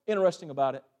what's interesting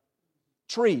about it?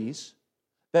 Trees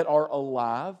that are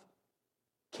alive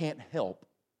can't help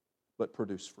but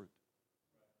produce fruit.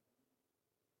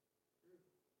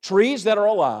 Trees that are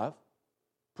alive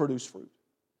produce fruit.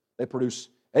 They produce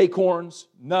acorns,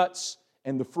 nuts,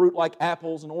 and the fruit like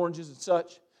apples and oranges and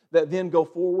such that then go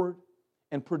forward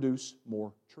and produce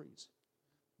more trees.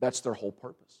 That's their whole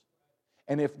purpose.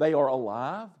 And if they are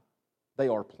alive, they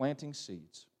are planting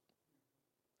seeds.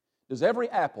 Does every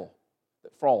apple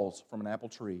that falls from an apple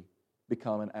tree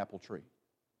become an apple tree?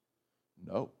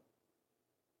 No.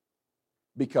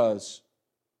 Because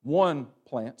one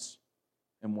plants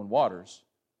and one waters,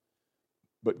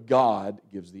 but God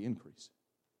gives the increase.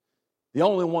 The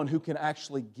only one who can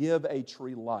actually give a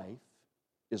tree life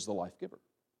is the life giver.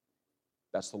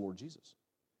 That's the Lord Jesus.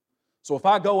 So if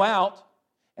I go out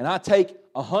and I take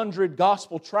 100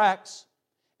 gospel tracts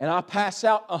and I pass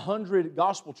out 100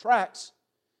 gospel tracts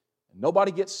and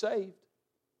nobody gets saved,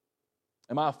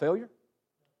 am I a failure?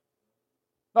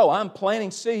 No, I'm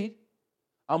planting seed,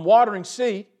 I'm watering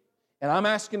seed, and I'm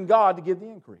asking God to give the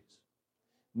increase.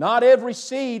 Not every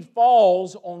seed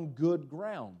falls on good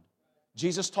ground.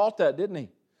 Jesus taught that, didn't He?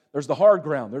 There's the hard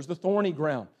ground, there's the thorny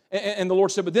ground. And the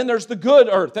Lord said, but then there's the good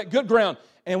earth, that good ground.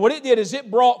 And what it did is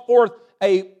it brought forth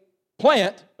a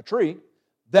plant, a tree,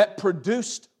 that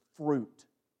produced fruit.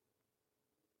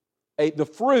 The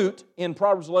fruit in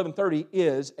Proverbs 11:30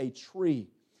 is a tree.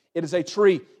 It is a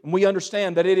tree, and we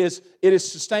understand that it is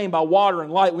sustained by water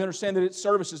and light. We understand that it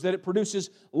services, that it produces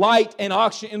light and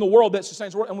oxygen in the world that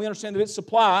sustains the world, and we understand that its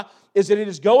supply is that it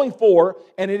is going for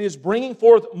and it is bringing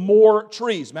forth more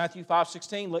trees. Matthew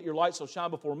 5:16, let your light so shine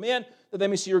before men that they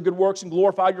may see your good works and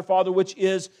glorify your Father which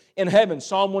is in heaven.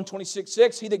 Psalm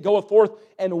 126:6, he that goeth forth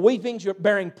and weeping,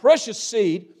 bearing precious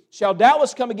seed, shall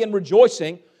doubtless come again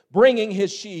rejoicing, bringing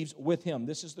his sheaves with him.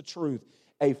 This is the truth.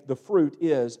 The fruit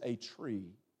is a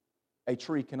tree. A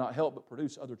tree cannot help but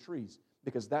produce other trees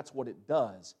because that's what it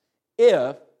does.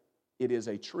 If it is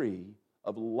a tree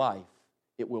of life,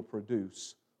 it will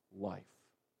produce life.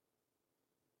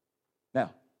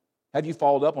 Now, have you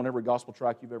followed up on every gospel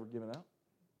tract you've ever given out?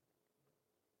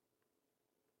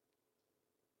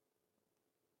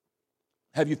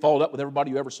 Have you followed up with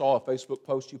everybody you ever saw a Facebook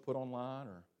post you put online,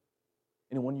 or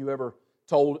anyone you ever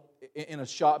told in a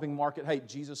shopping market, hey,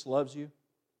 Jesus loves you?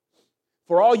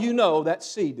 For all you know, that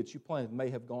seed that you planted may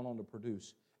have gone on to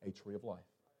produce a tree of life.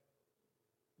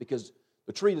 Because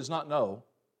the tree does not know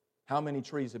how many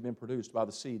trees have been produced by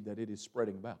the seed that it is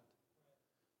spreading about.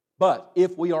 But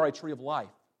if we are a tree of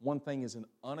life, one thing is an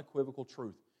unequivocal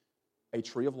truth. A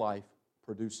tree of life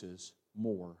produces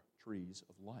more trees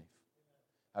of life.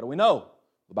 How do we know?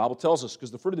 The Bible tells us,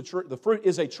 because the fruit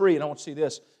is a tree, and I want to see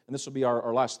this, and this will be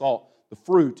our last thought. The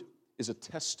fruit is a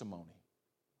testimony.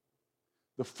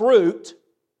 The fruit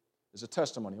is a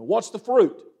testimony. And what's the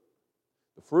fruit?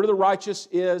 The fruit of the righteous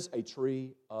is a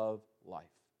tree of life.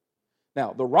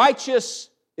 Now, the righteous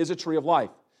is a tree of life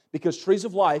because trees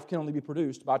of life can only be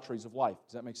produced by trees of life.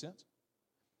 Does that make sense?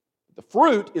 The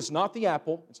fruit is not the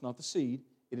apple, it's not the seed,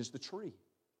 it is the tree.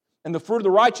 And the fruit of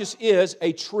the righteous is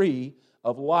a tree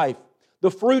of life.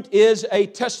 The fruit is a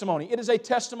testimony. It is a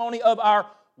testimony of our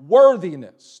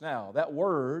worthiness. Now, that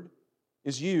word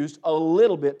is used a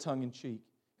little bit tongue-in-cheek.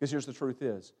 Because here's the truth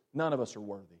is, none of us are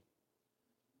worthy.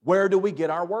 Where do we get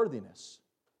our worthiness?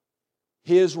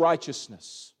 His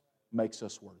righteousness makes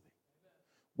us worthy.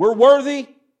 We're worthy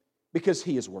because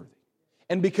He is worthy.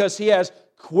 And because He has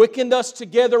quickened us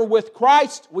together with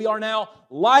Christ, we are now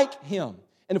like Him.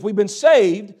 And if we've been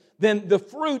saved, then the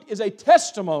fruit is a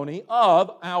testimony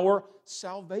of our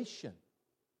salvation.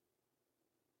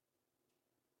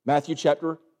 Matthew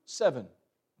chapter 7,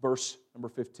 verse number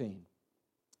 15.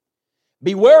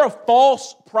 Beware of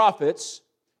false prophets,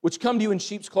 which come to you in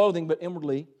sheep's clothing, but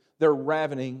inwardly they're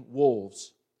ravening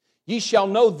wolves. Ye shall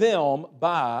know them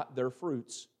by their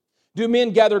fruits. Do men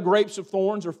gather grapes of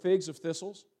thorns or figs of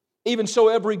thistles? Even so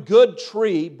every good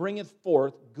tree bringeth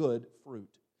forth good fruit,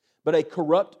 but a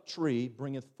corrupt tree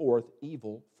bringeth forth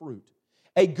evil fruit.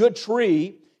 A good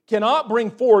tree cannot bring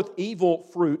forth evil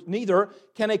fruit, neither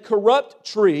can a corrupt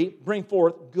tree bring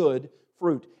forth good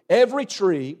fruit. Every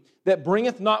tree that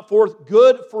bringeth not forth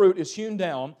good fruit is hewn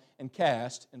down and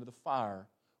cast into the fire.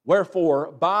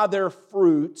 Wherefore, by their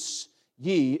fruits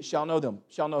ye shall know them.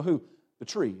 Shall know who? The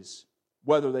trees,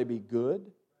 whether they be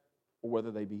good or whether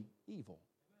they be evil.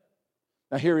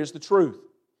 Now here is the truth.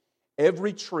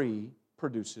 Every tree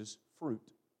produces fruit.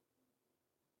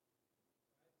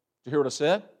 Did you hear what I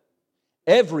said?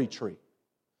 Every tree.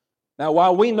 Now,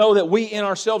 while we know that we in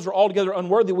ourselves are altogether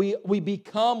unworthy, we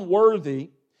become worthy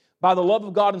by the love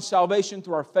of God and salvation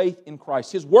through our faith in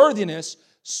Christ. His worthiness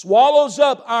swallows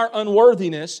up our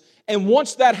unworthiness, and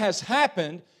once that has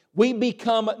happened, we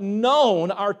become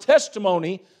known. Our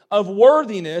testimony of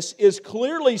worthiness is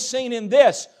clearly seen in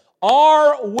this.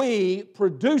 Are we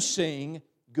producing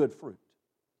good fruit?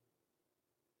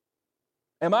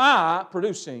 Am I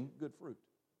producing good fruit?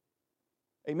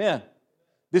 Amen.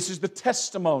 This is the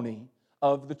testimony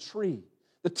of the tree,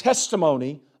 the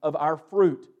testimony of our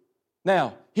fruit.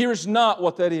 Now, here's not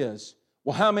what that is.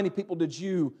 Well, how many people did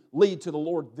you lead to the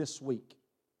Lord this week?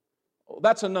 Well,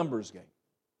 that's a numbers game.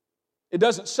 It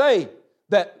doesn't say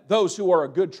that those who are a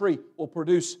good tree will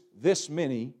produce this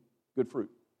many good fruit.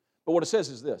 But what it says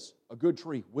is this: a good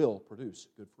tree will produce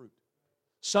good fruit.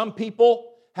 Some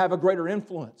people have a greater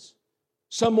influence.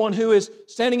 Someone who is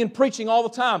standing and preaching all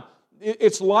the time,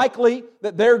 it's likely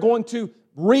that they're going to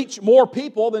reach more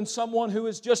people than someone who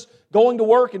is just going to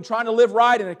work and trying to live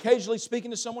right and occasionally speaking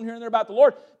to someone here and there about the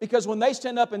Lord, because when they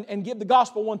stand up and give the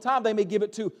gospel one time, they may give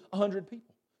it to 100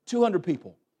 people, 200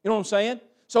 people. You know what I'm saying?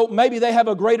 So maybe they have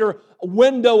a greater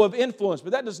window of influence,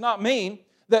 but that does not mean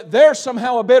that they're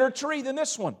somehow a better tree than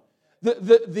this one.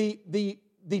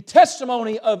 The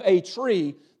testimony of a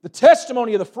tree, the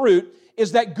testimony of the fruit,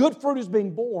 is that good fruit is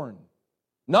being born.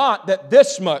 Not that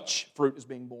this much fruit is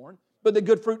being born, but that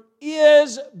good fruit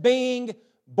is being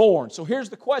born. So here's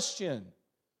the question: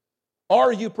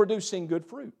 are you producing good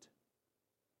fruit?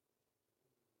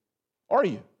 Are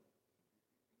you?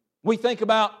 We think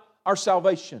about our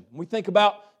salvation. We think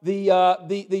about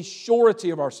the surety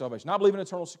of our salvation. I believe in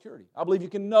eternal security. I believe you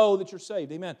can know that you're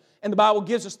saved. Amen. And the Bible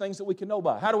gives us things that we can know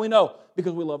by. How do we know?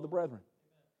 Because we love the brethren.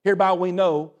 Hereby we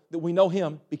know that we know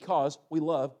Him because we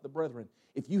love the brethren.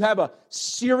 If you have a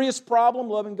serious problem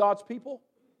loving God's people,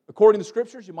 according to the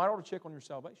Scriptures, you might ought to check on your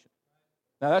salvation.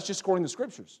 Now that's just according to the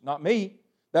Scriptures, not me.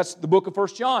 That's the book of 1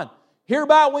 John.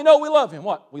 Hereby we know we love Him.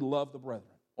 What? We love the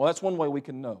brethren. Well, that's one way we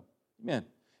can know. Amen.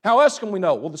 How else can we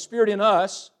know? Well, the Spirit in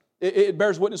us, it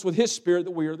bears witness with His Spirit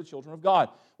that we are the children of God,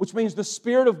 which means the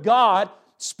Spirit of God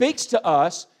speaks to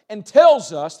us and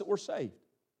tells us that we're saved.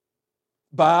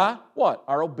 By what?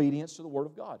 Our obedience to the Word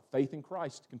of God. Faith in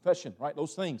Christ, confession, right?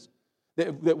 Those things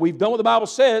that we've done what the Bible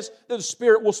says, that the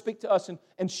Spirit will speak to us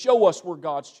and show us we're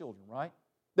God's children, right?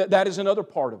 That is another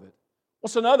part of it.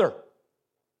 What's another?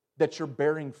 That you're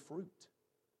bearing fruit.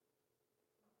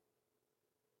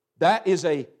 That is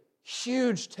a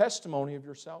huge testimony of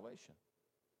your salvation.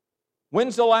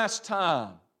 When's the last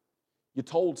time you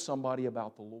told somebody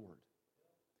about the Lord?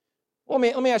 Well,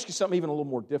 let me ask you something even a little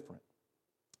more different.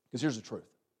 Because here's the truth.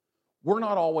 We're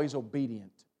not always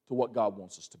obedient to what God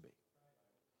wants us to be.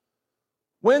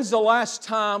 When's the last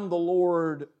time the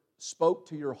Lord spoke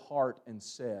to your heart and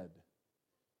said,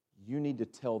 you need to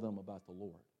tell them about the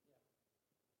Lord?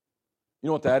 You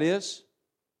know what that is?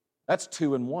 That's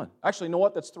 2 in 1. Actually, you know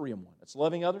what? That's 3 in 1. That's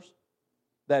loving others.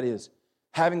 That is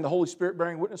having the Holy Spirit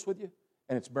bearing witness with you,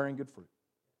 and it's bearing good fruit.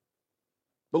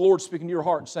 The Lord's speaking to your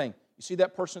heart and saying, you see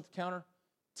that person at the counter?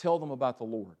 Tell them about the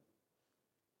Lord.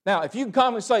 Now, if you can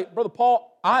calmly say, Brother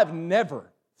Paul, I've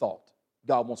never thought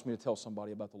God wants me to tell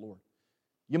somebody about the Lord,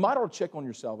 you might ought to check on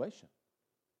your salvation.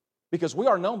 Because we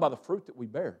are known by the fruit that we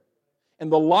bear.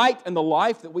 And the light and the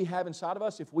life that we have inside of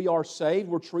us, if we are saved,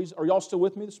 we're trees. Are y'all still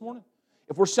with me this morning?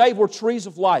 If we're saved, we're trees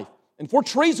of life. And if we're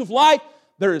trees of life,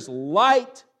 there is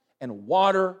light and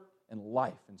water and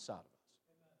life inside of us.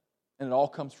 And it all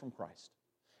comes from Christ.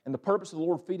 And the purpose of the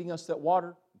Lord feeding us that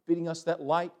water, feeding us that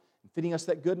light, and feeding us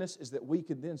that goodness is that we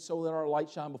could then so let our light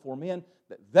shine before men,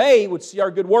 that they would see our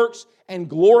good works and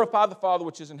glorify the Father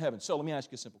which is in heaven. So let me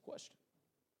ask you a simple question.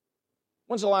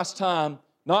 When's the last time,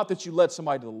 not that you led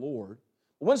somebody to the Lord,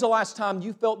 but when's the last time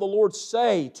you felt the Lord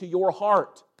say to your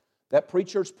heart, that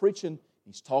preacher's preaching,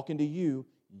 he's talking to you,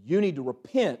 you need to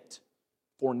repent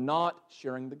for not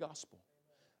sharing the gospel.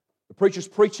 The preacher's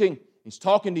preaching, he's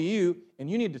talking to you, and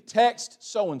you need to text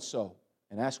so-and-so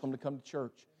and ask them to come to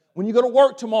church. When you go to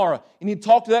work tomorrow, you need to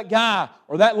talk to that guy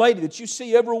or that lady that you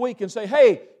see every week and say,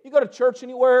 hey, you go to church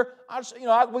anywhere?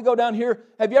 We go down here.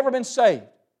 Have you ever been saved?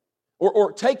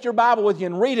 Or take your Bible with you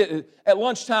and read it at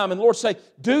lunchtime, and the Lord say,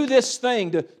 do this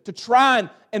thing to try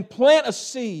and plant a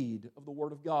seed of the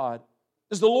Word of God.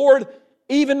 Is the Lord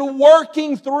even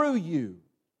working through you?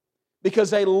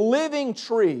 Because a living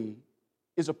tree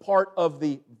is a part of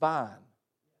the vine.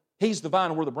 He's the vine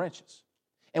and we're the branches.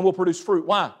 And we'll produce fruit.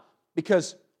 Why?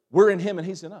 Because we're in Him and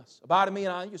He's in us. Abide in me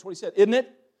and I in you is what He said, isn't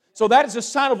it? So that is a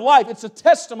sign of life. It's a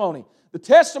testimony. The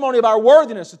testimony of our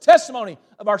worthiness, the testimony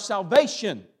of our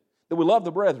salvation, that we love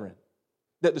the brethren,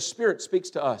 that the Spirit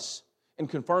speaks to us and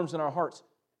confirms in our hearts,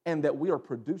 and that we are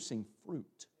producing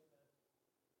fruit.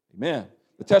 Amen.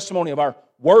 The testimony of our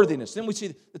worthiness. Then we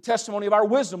see the testimony of our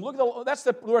wisdom. Look at that's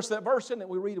the rest of that verse, isn't it?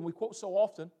 We read and we quote so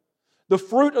often. The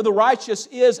fruit of the righteous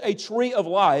is a tree of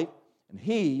life, and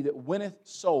he that winneth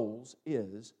souls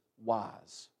is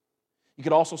wise. You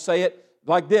could also say it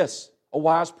like this: a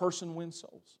wise person wins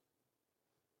souls.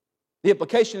 The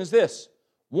implication is this: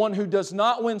 one who does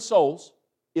not win souls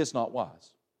is not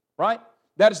wise. Right?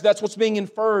 That's what's being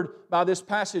inferred by this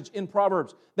passage in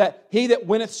Proverbs, that he that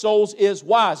winneth souls is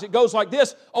wise. It goes like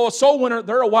this: oh, a soul winner,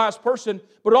 they're a wise person,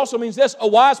 but it also means this: a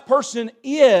wise person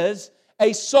is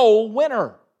a soul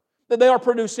winner, that they are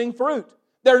producing fruit.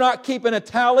 They're not keeping a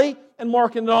tally and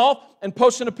marking it off and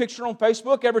posting a picture on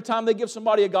Facebook every time they give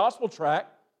somebody a gospel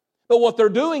tract. But what they're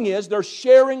doing is they're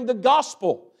sharing the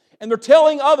gospel, and they're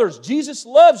telling others, Jesus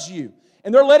loves you,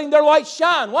 and they're letting their light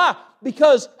shine. Why?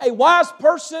 Because a wise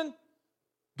person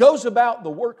goes about the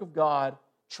work of God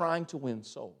trying to win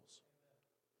souls.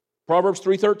 Proverbs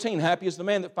 3:13, happy is the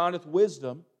man that findeth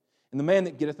wisdom and the man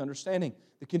that getteth understanding.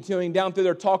 The continuing down through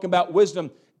there talking about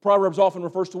wisdom, Proverbs often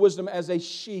refers to wisdom as a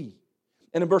she.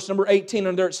 And in verse number 18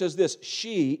 under there it says this: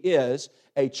 she is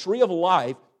a tree of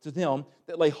life to them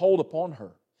that lay hold upon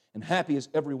her, and happy is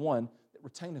every one that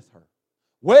retaineth her.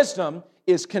 Wisdom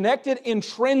is connected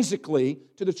intrinsically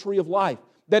to the tree of life.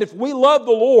 That if we love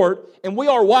the Lord and we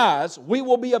are wise, we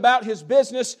will be about His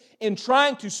business in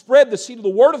trying to spread the seed of the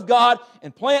Word of God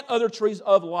and plant other trees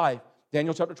of life.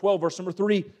 Daniel chapter 12, verse number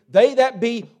 3, they that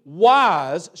be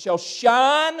wise shall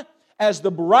shine as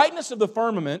the brightness of the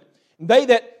firmament, and they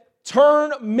that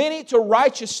turn many to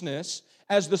righteousness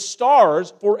as the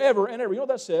stars forever and ever. You know what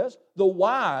that says? The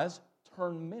wise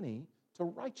turn many to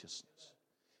righteousness.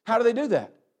 How do they do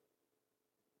that?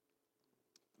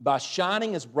 By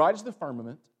shining as bright as the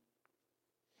firmament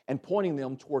and pointing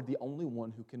them toward the only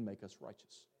one who can make us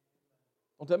righteous.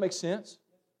 Don't that make sense?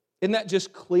 Isn't that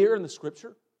just clear in the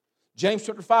Scripture? James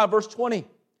chapter 5, verse 20.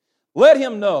 Let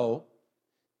him know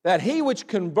that he which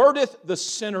converteth the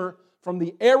sinner from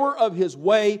the error of his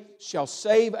way shall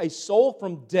save a soul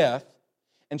from death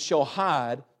and shall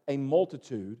hide a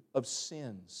multitude of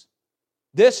sins.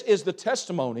 This is the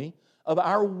testimony of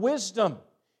our wisdom.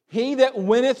 He that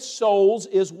winneth souls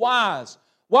is wise.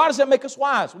 Why does that make us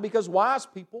wise? Well, because wise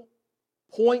people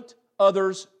point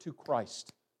others to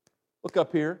Christ. Look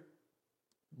up here.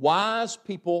 Wise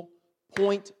people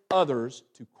point others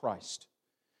to Christ.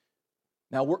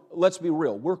 Now, let's be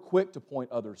real. We're quick to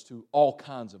point others to all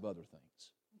kinds of other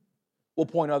things. We'll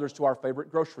point others to our favorite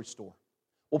grocery store.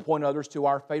 We'll point others to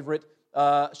our favorite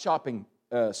shopping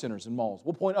centers and malls.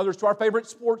 We'll point others to our favorite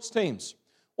sports teams.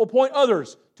 We'll point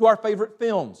others to our favorite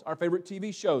films, our favorite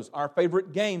TV shows, our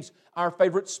favorite games, our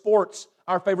favorite sports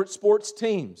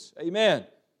teams. Amen.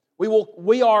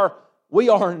 We are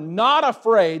not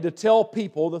afraid to tell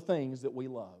people the things that we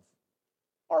love.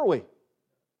 Are we?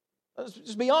 Let's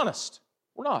just be honest.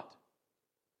 We're not.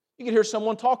 You can hear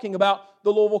someone talking about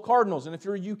the Louisville Cardinals, and if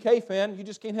you're a UK fan, you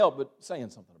just can't help but saying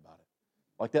something about it.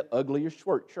 Like that ugly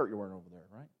shirt you're wearing over there,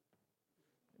 right?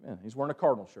 Amen. He's wearing a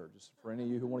Cardinal shirt, just for any of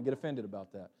you who want to get offended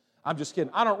about that. I'm just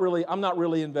kidding. I'm not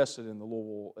really invested in the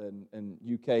Louisville and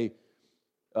UK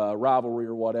rivalry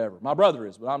or whatever. My brother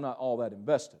is, but I'm not all that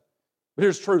invested. But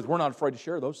here's the truth. We're not afraid to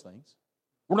share those things.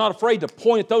 We're not afraid to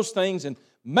point at those things and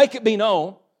make it be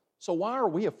known. So why are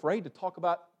we afraid to talk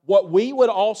about what we would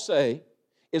all say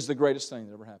is the greatest thing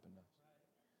that ever happened to us?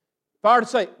 If I were to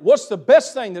say, what's the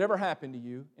best thing that ever happened to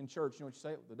you in church? You know what you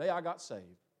say? The day I got saved.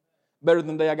 Better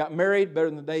than the day I got married, better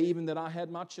than the day even that I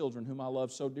had my children, whom I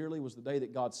loved so dearly, was the day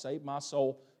that God saved my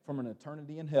soul from an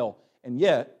eternity in hell. And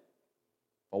yet,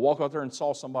 if I walked out there and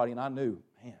saw somebody and I knew,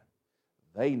 man,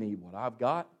 they need what I've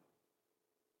got,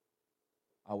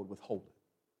 I would withhold it.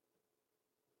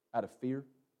 Out of fear,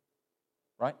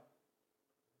 right?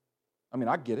 I mean,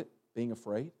 I get it, being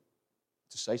afraid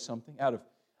to say something, out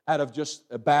of just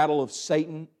a battle of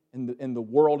Satan in the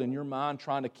world, in your mind,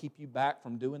 trying to keep you back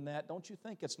from doing that. Don't you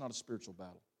think it's not a spiritual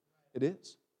battle? It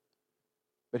is.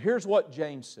 But here's what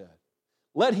James said.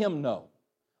 Let him know.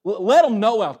 Let them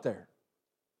know out there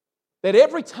that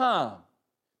every time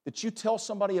that you tell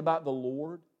somebody about the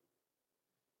Lord,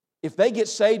 if they get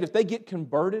saved, if they get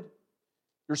converted,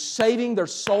 you're saving their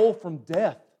soul from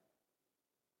death.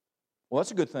 Well,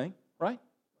 that's a good thing, right?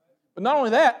 But not only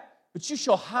that, but you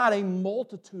shall hide a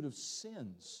multitude of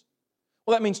sins.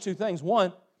 Well, that means two things.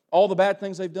 One, all the bad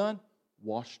things they've done,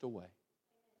 washed away.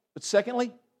 But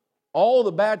secondly, all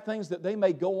the bad things that they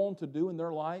may go on to do in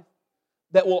their life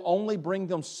that will only bring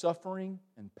them suffering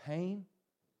and pain,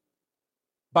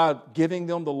 by giving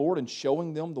them the Lord and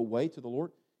showing them the way to the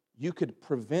Lord, you could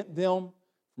prevent them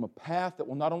from a path that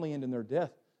will not only end in their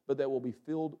death, but that will be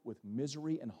filled with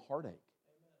misery and heartache.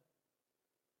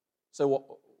 So,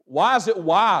 well, why is it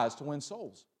wise to win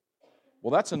souls?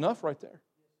 Well, that's enough right there.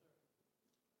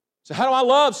 So how do I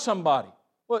love somebody?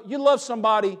 Well, you love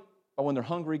somebody by when they're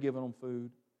hungry, giving them food.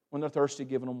 When they're thirsty,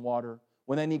 giving them water.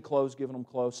 When they need clothes, giving them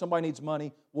clothes. Somebody needs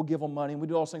money, we'll give them money. And we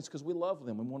do all those things because we love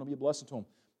them and want to be a blessing to them.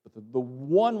 But the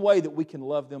one way that we can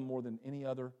love them more than any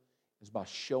other is by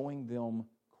showing them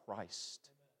Christ.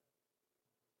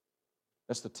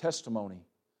 That's the testimony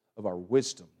of our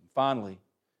wisdom. And finally,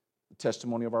 the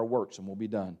testimony of our works, and we'll be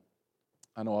done.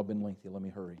 I know I've been lengthy. Let me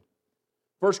hurry.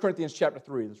 1 Corinthians chapter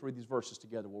 3. Let's read these verses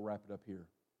together. We'll wrap it up here.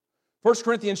 1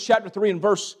 Corinthians chapter 3 and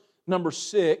verse number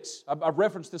 6. I've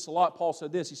referenced this a lot. Paul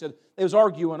said this. He said, they was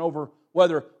arguing over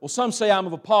whether, well, some say I'm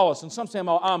of Apollos, and some say I'm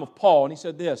of Paul. And he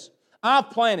said this, I've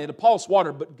planted, Apollos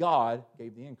watered, but God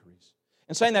gave the increase.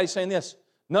 And saying that, he's saying this,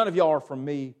 none of y'all are from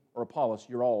me or Apollos.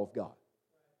 You're all of God.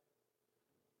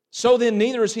 So then,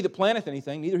 neither is he that planteth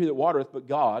anything, neither he that watereth, but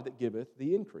God that giveth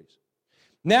the increase.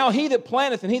 Now he that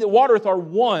planteth and he that watereth are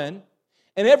one,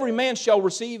 and every man shall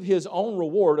receive his own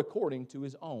reward according to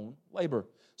his own labor.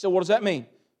 So what does that mean?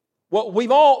 Well, we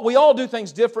all do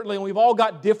things differently, and we've all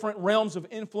got different realms of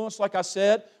influence, like I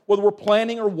said, whether we're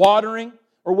planting or watering,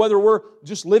 or whether we're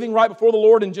just living right before the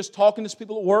Lord and just talking to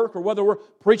people at work, or whether we're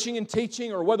preaching and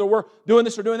teaching, or whether we're doing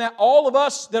this or doing that. All of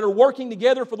us that are working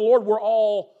together for the Lord, we're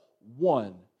all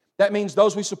one. That means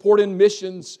those we support in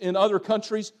missions in other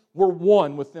countries, we're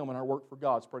one with them in our work for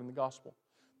God, spreading the gospel.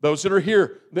 Those that are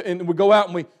here, and we go out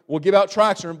and we'll give out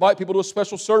tracts or invite people to a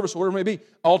special service or whatever it may be,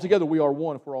 all together we are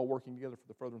one if we're all working together for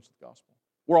the furtherance of the gospel.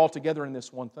 We're all together in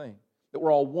this one thing, that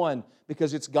we're all one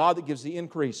because it's God that gives the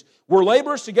increase. We're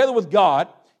laborers together with God.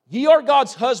 Ye are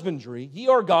God's husbandry, ye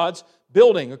are God's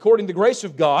building. According to the grace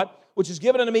of God, which is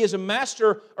given unto me as a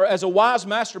master, or as a wise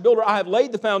master builder, I have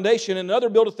laid the foundation, and another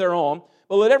buildeth thereon.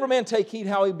 But let every man take heed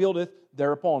how he buildeth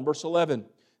thereupon. Verse 11.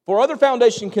 For other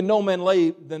foundation can no man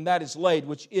lay than that is laid,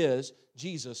 which is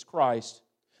Jesus Christ.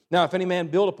 Now, if any man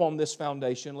build upon this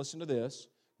foundation, listen to this,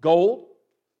 gold,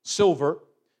 silver,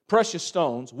 precious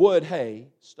stones, wood, hay,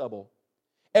 stubble.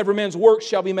 Every man's work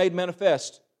shall be made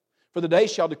manifest, for the day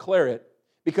shall declare it,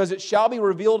 because it shall be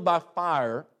revealed by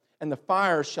fire, and the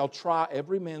fire shall try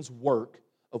every man's work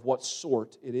of what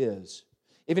sort it is.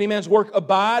 If any man's work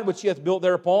abide, which he hath built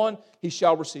thereupon, he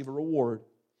shall receive a reward.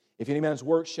 If any man's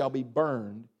work shall be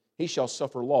burned, he shall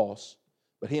suffer loss,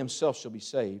 but he himself shall be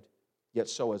saved, yet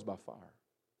so as by fire.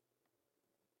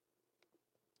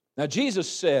 Now Jesus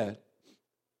said,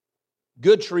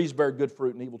 good trees bear good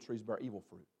fruit, and evil trees bear evil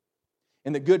fruit.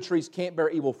 And that good trees can't bear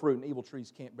evil fruit, and evil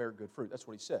trees can't bear good fruit. That's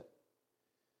what he said.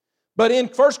 But in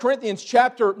 1 Corinthians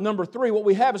chapter number 3, what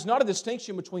we have is not a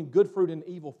distinction between good fruit and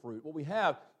evil fruit. What we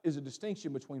have is a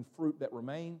distinction between fruit that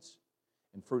remains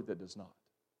and fruit that does not.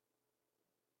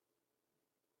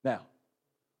 Now,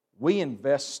 we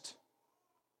invest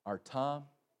our time,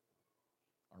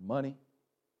 our money,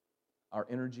 our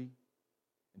energy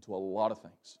into a lot of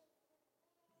things.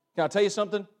 Can I tell you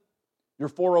something? Your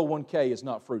 401k is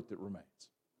not fruit that remains.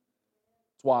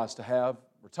 It's wise to have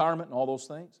retirement and all those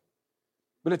things.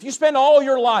 But if you spend all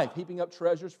your life heaping up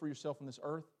treasures for yourself on this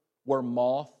earth, where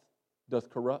moth doth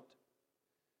corrupt,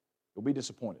 you'll be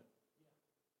disappointed.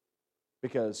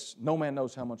 Because no man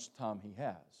knows how much time he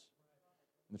has.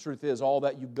 And the truth is, all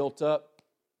that you built up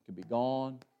can be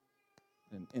gone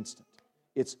in an instant.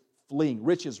 It's fleeing.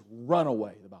 Riches run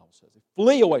away, the Bible says. They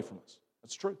flee away from us.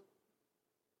 That's true.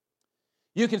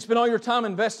 You can spend all your time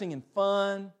investing in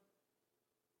fun,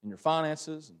 in your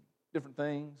finances, and different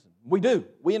things. We do.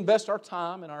 We invest our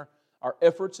time and our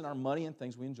efforts and our money in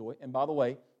things we enjoy. And by the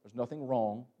way, there's nothing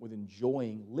wrong with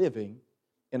enjoying living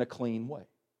in a clean way.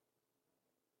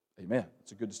 Amen.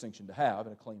 It's a good distinction to have,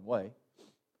 in a clean way.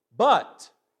 But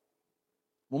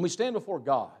when we stand before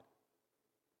God,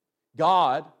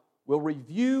 God will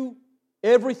review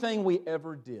everything we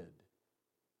ever did.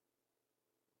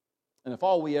 And if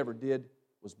all we ever did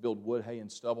was build wood, hay,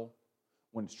 and stubble,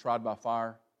 when it's tried by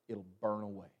fire, it'll burn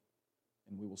away,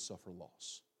 and we will suffer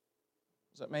loss.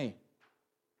 What does that mean?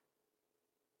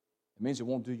 It means it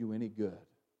won't do you any good.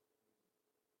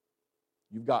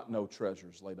 You've got no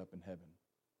treasures laid up in heaven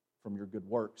from your good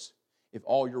works if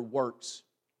all your works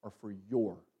are for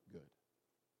your good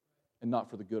and not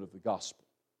for the good of the gospel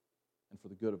and for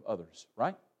the good of others,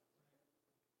 right?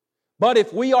 But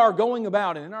if we are going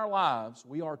about and in our lives,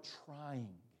 we are trying.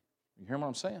 You hear what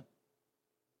I'm saying?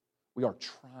 We are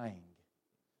trying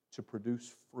to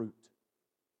produce fruit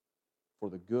for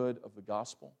the good of the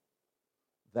gospel.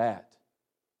 That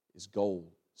is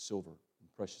gold, silver, and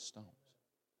precious stones.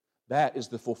 That is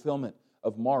the fulfillment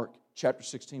of Mark chapter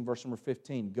 16, verse number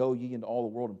 15. Go ye into all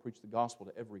the world and preach the gospel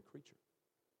to every creature.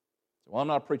 So, well, I'm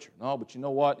not a preacher. No, but you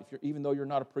know what? Even though you're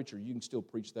not a preacher, you can still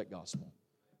preach that gospel.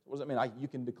 What does that mean? You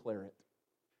can declare it.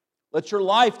 Let your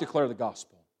life declare the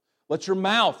gospel. Let your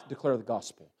mouth declare the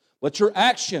gospel. Let your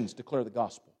actions declare the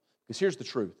gospel. Because here's the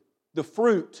truth. The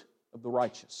fruit of the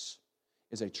righteous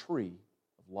is a tree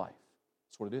of life.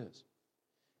 That's what it is.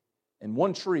 And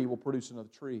one tree will produce another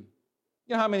tree.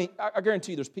 You know how many, I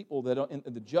guarantee you there's people that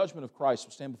in the judgment of Christ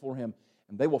will stand before Him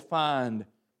and they will find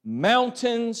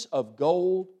mountains of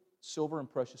gold, silver,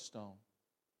 and precious stone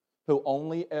who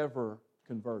only ever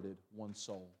converted one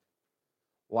soul,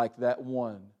 like that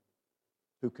one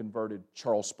who converted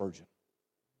Charles Spurgeon.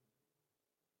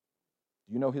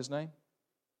 Do you know his name?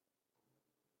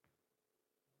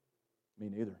 Me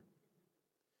neither.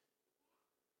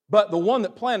 But the one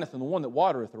that planteth and the one that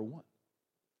watereth are one.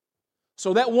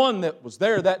 So that one that was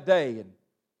there that day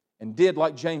and did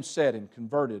like James said and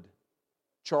converted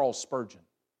Charles Spurgeon,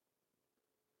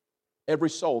 every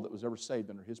soul that was ever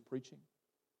saved under his preaching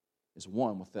is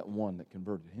one with that one that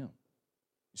converted him.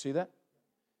 You see that?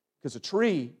 Because a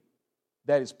tree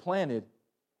that is planted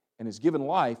and is given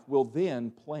life will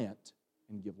then plant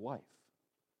and give life.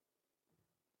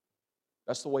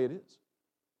 That's the way it is.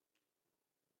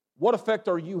 What effect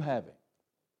are you having?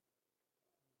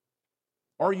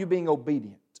 Are you being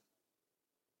obedient?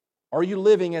 Are you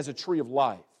living as a tree of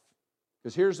life?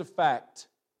 Because here's a fact,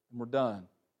 and we're done.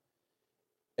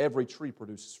 Every tree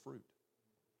produces fruit.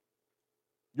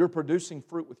 You're producing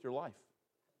fruit with your life.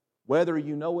 Whether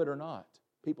you know it or not,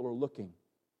 people are looking.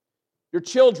 Your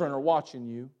children are watching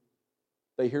you.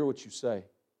 They hear what you say.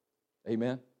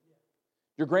 Amen?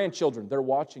 Your grandchildren, they're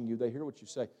watching you. They hear what you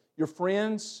say. Your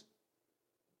friends,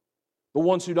 the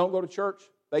ones who don't go to church,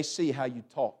 they see how you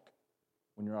talk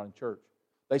when you're not in church.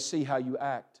 They see how you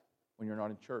act when you're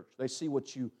not in church. They see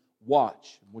what you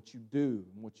watch and what you do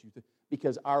and what you think.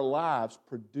 Because our lives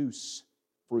produce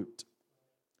fruit.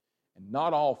 And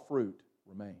not all fruit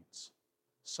remains.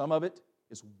 Some of it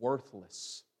is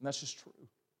worthless. And that's just true.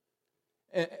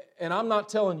 And I'm not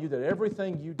telling you that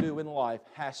everything you do in life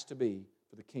has to be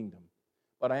for the kingdom.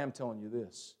 But I am telling you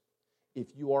this.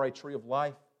 If you are a tree of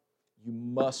life, you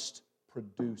must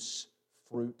produce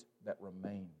fruit that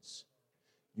remains.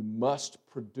 You must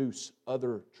produce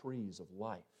other trees of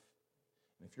life.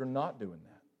 And if you're not doing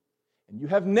that, and you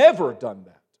have never done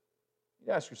that,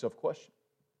 you ask yourself a question.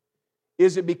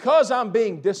 Is it because I'm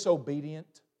being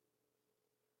disobedient?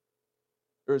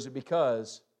 Or is it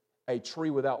because a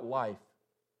tree without life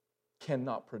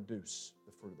cannot produce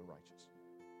the fruit of the righteous?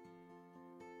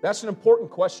 That's an important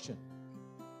question.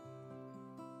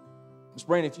 Ms.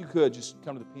 Brandon, if you could, just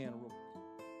come to the piano real quick.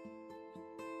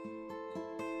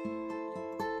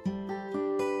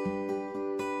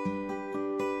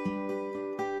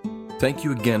 Thank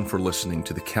you again for listening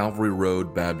to the Calvary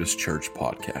Road Baptist Church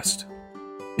podcast.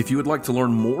 If you would like to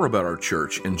learn more about our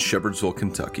church in Shepherdsville,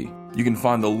 Kentucky, you can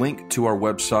find the link to our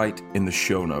website in the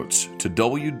show notes to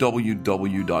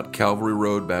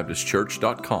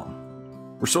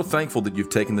www.calvaryroadbaptistchurch.com. We're so thankful that you've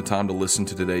taken the time to listen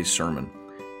to today's sermon,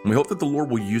 and we hope that the Lord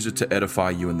will use it to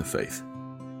edify you in the faith.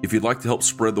 If you'd like to help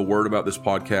spread the word about this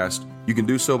podcast, you can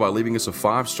do so by leaving us a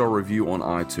 5-star review on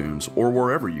iTunes or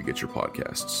wherever you get your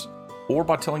podcasts, or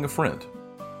by telling a friend.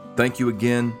 Thank you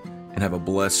again, and have a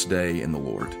blessed day in the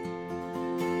Lord.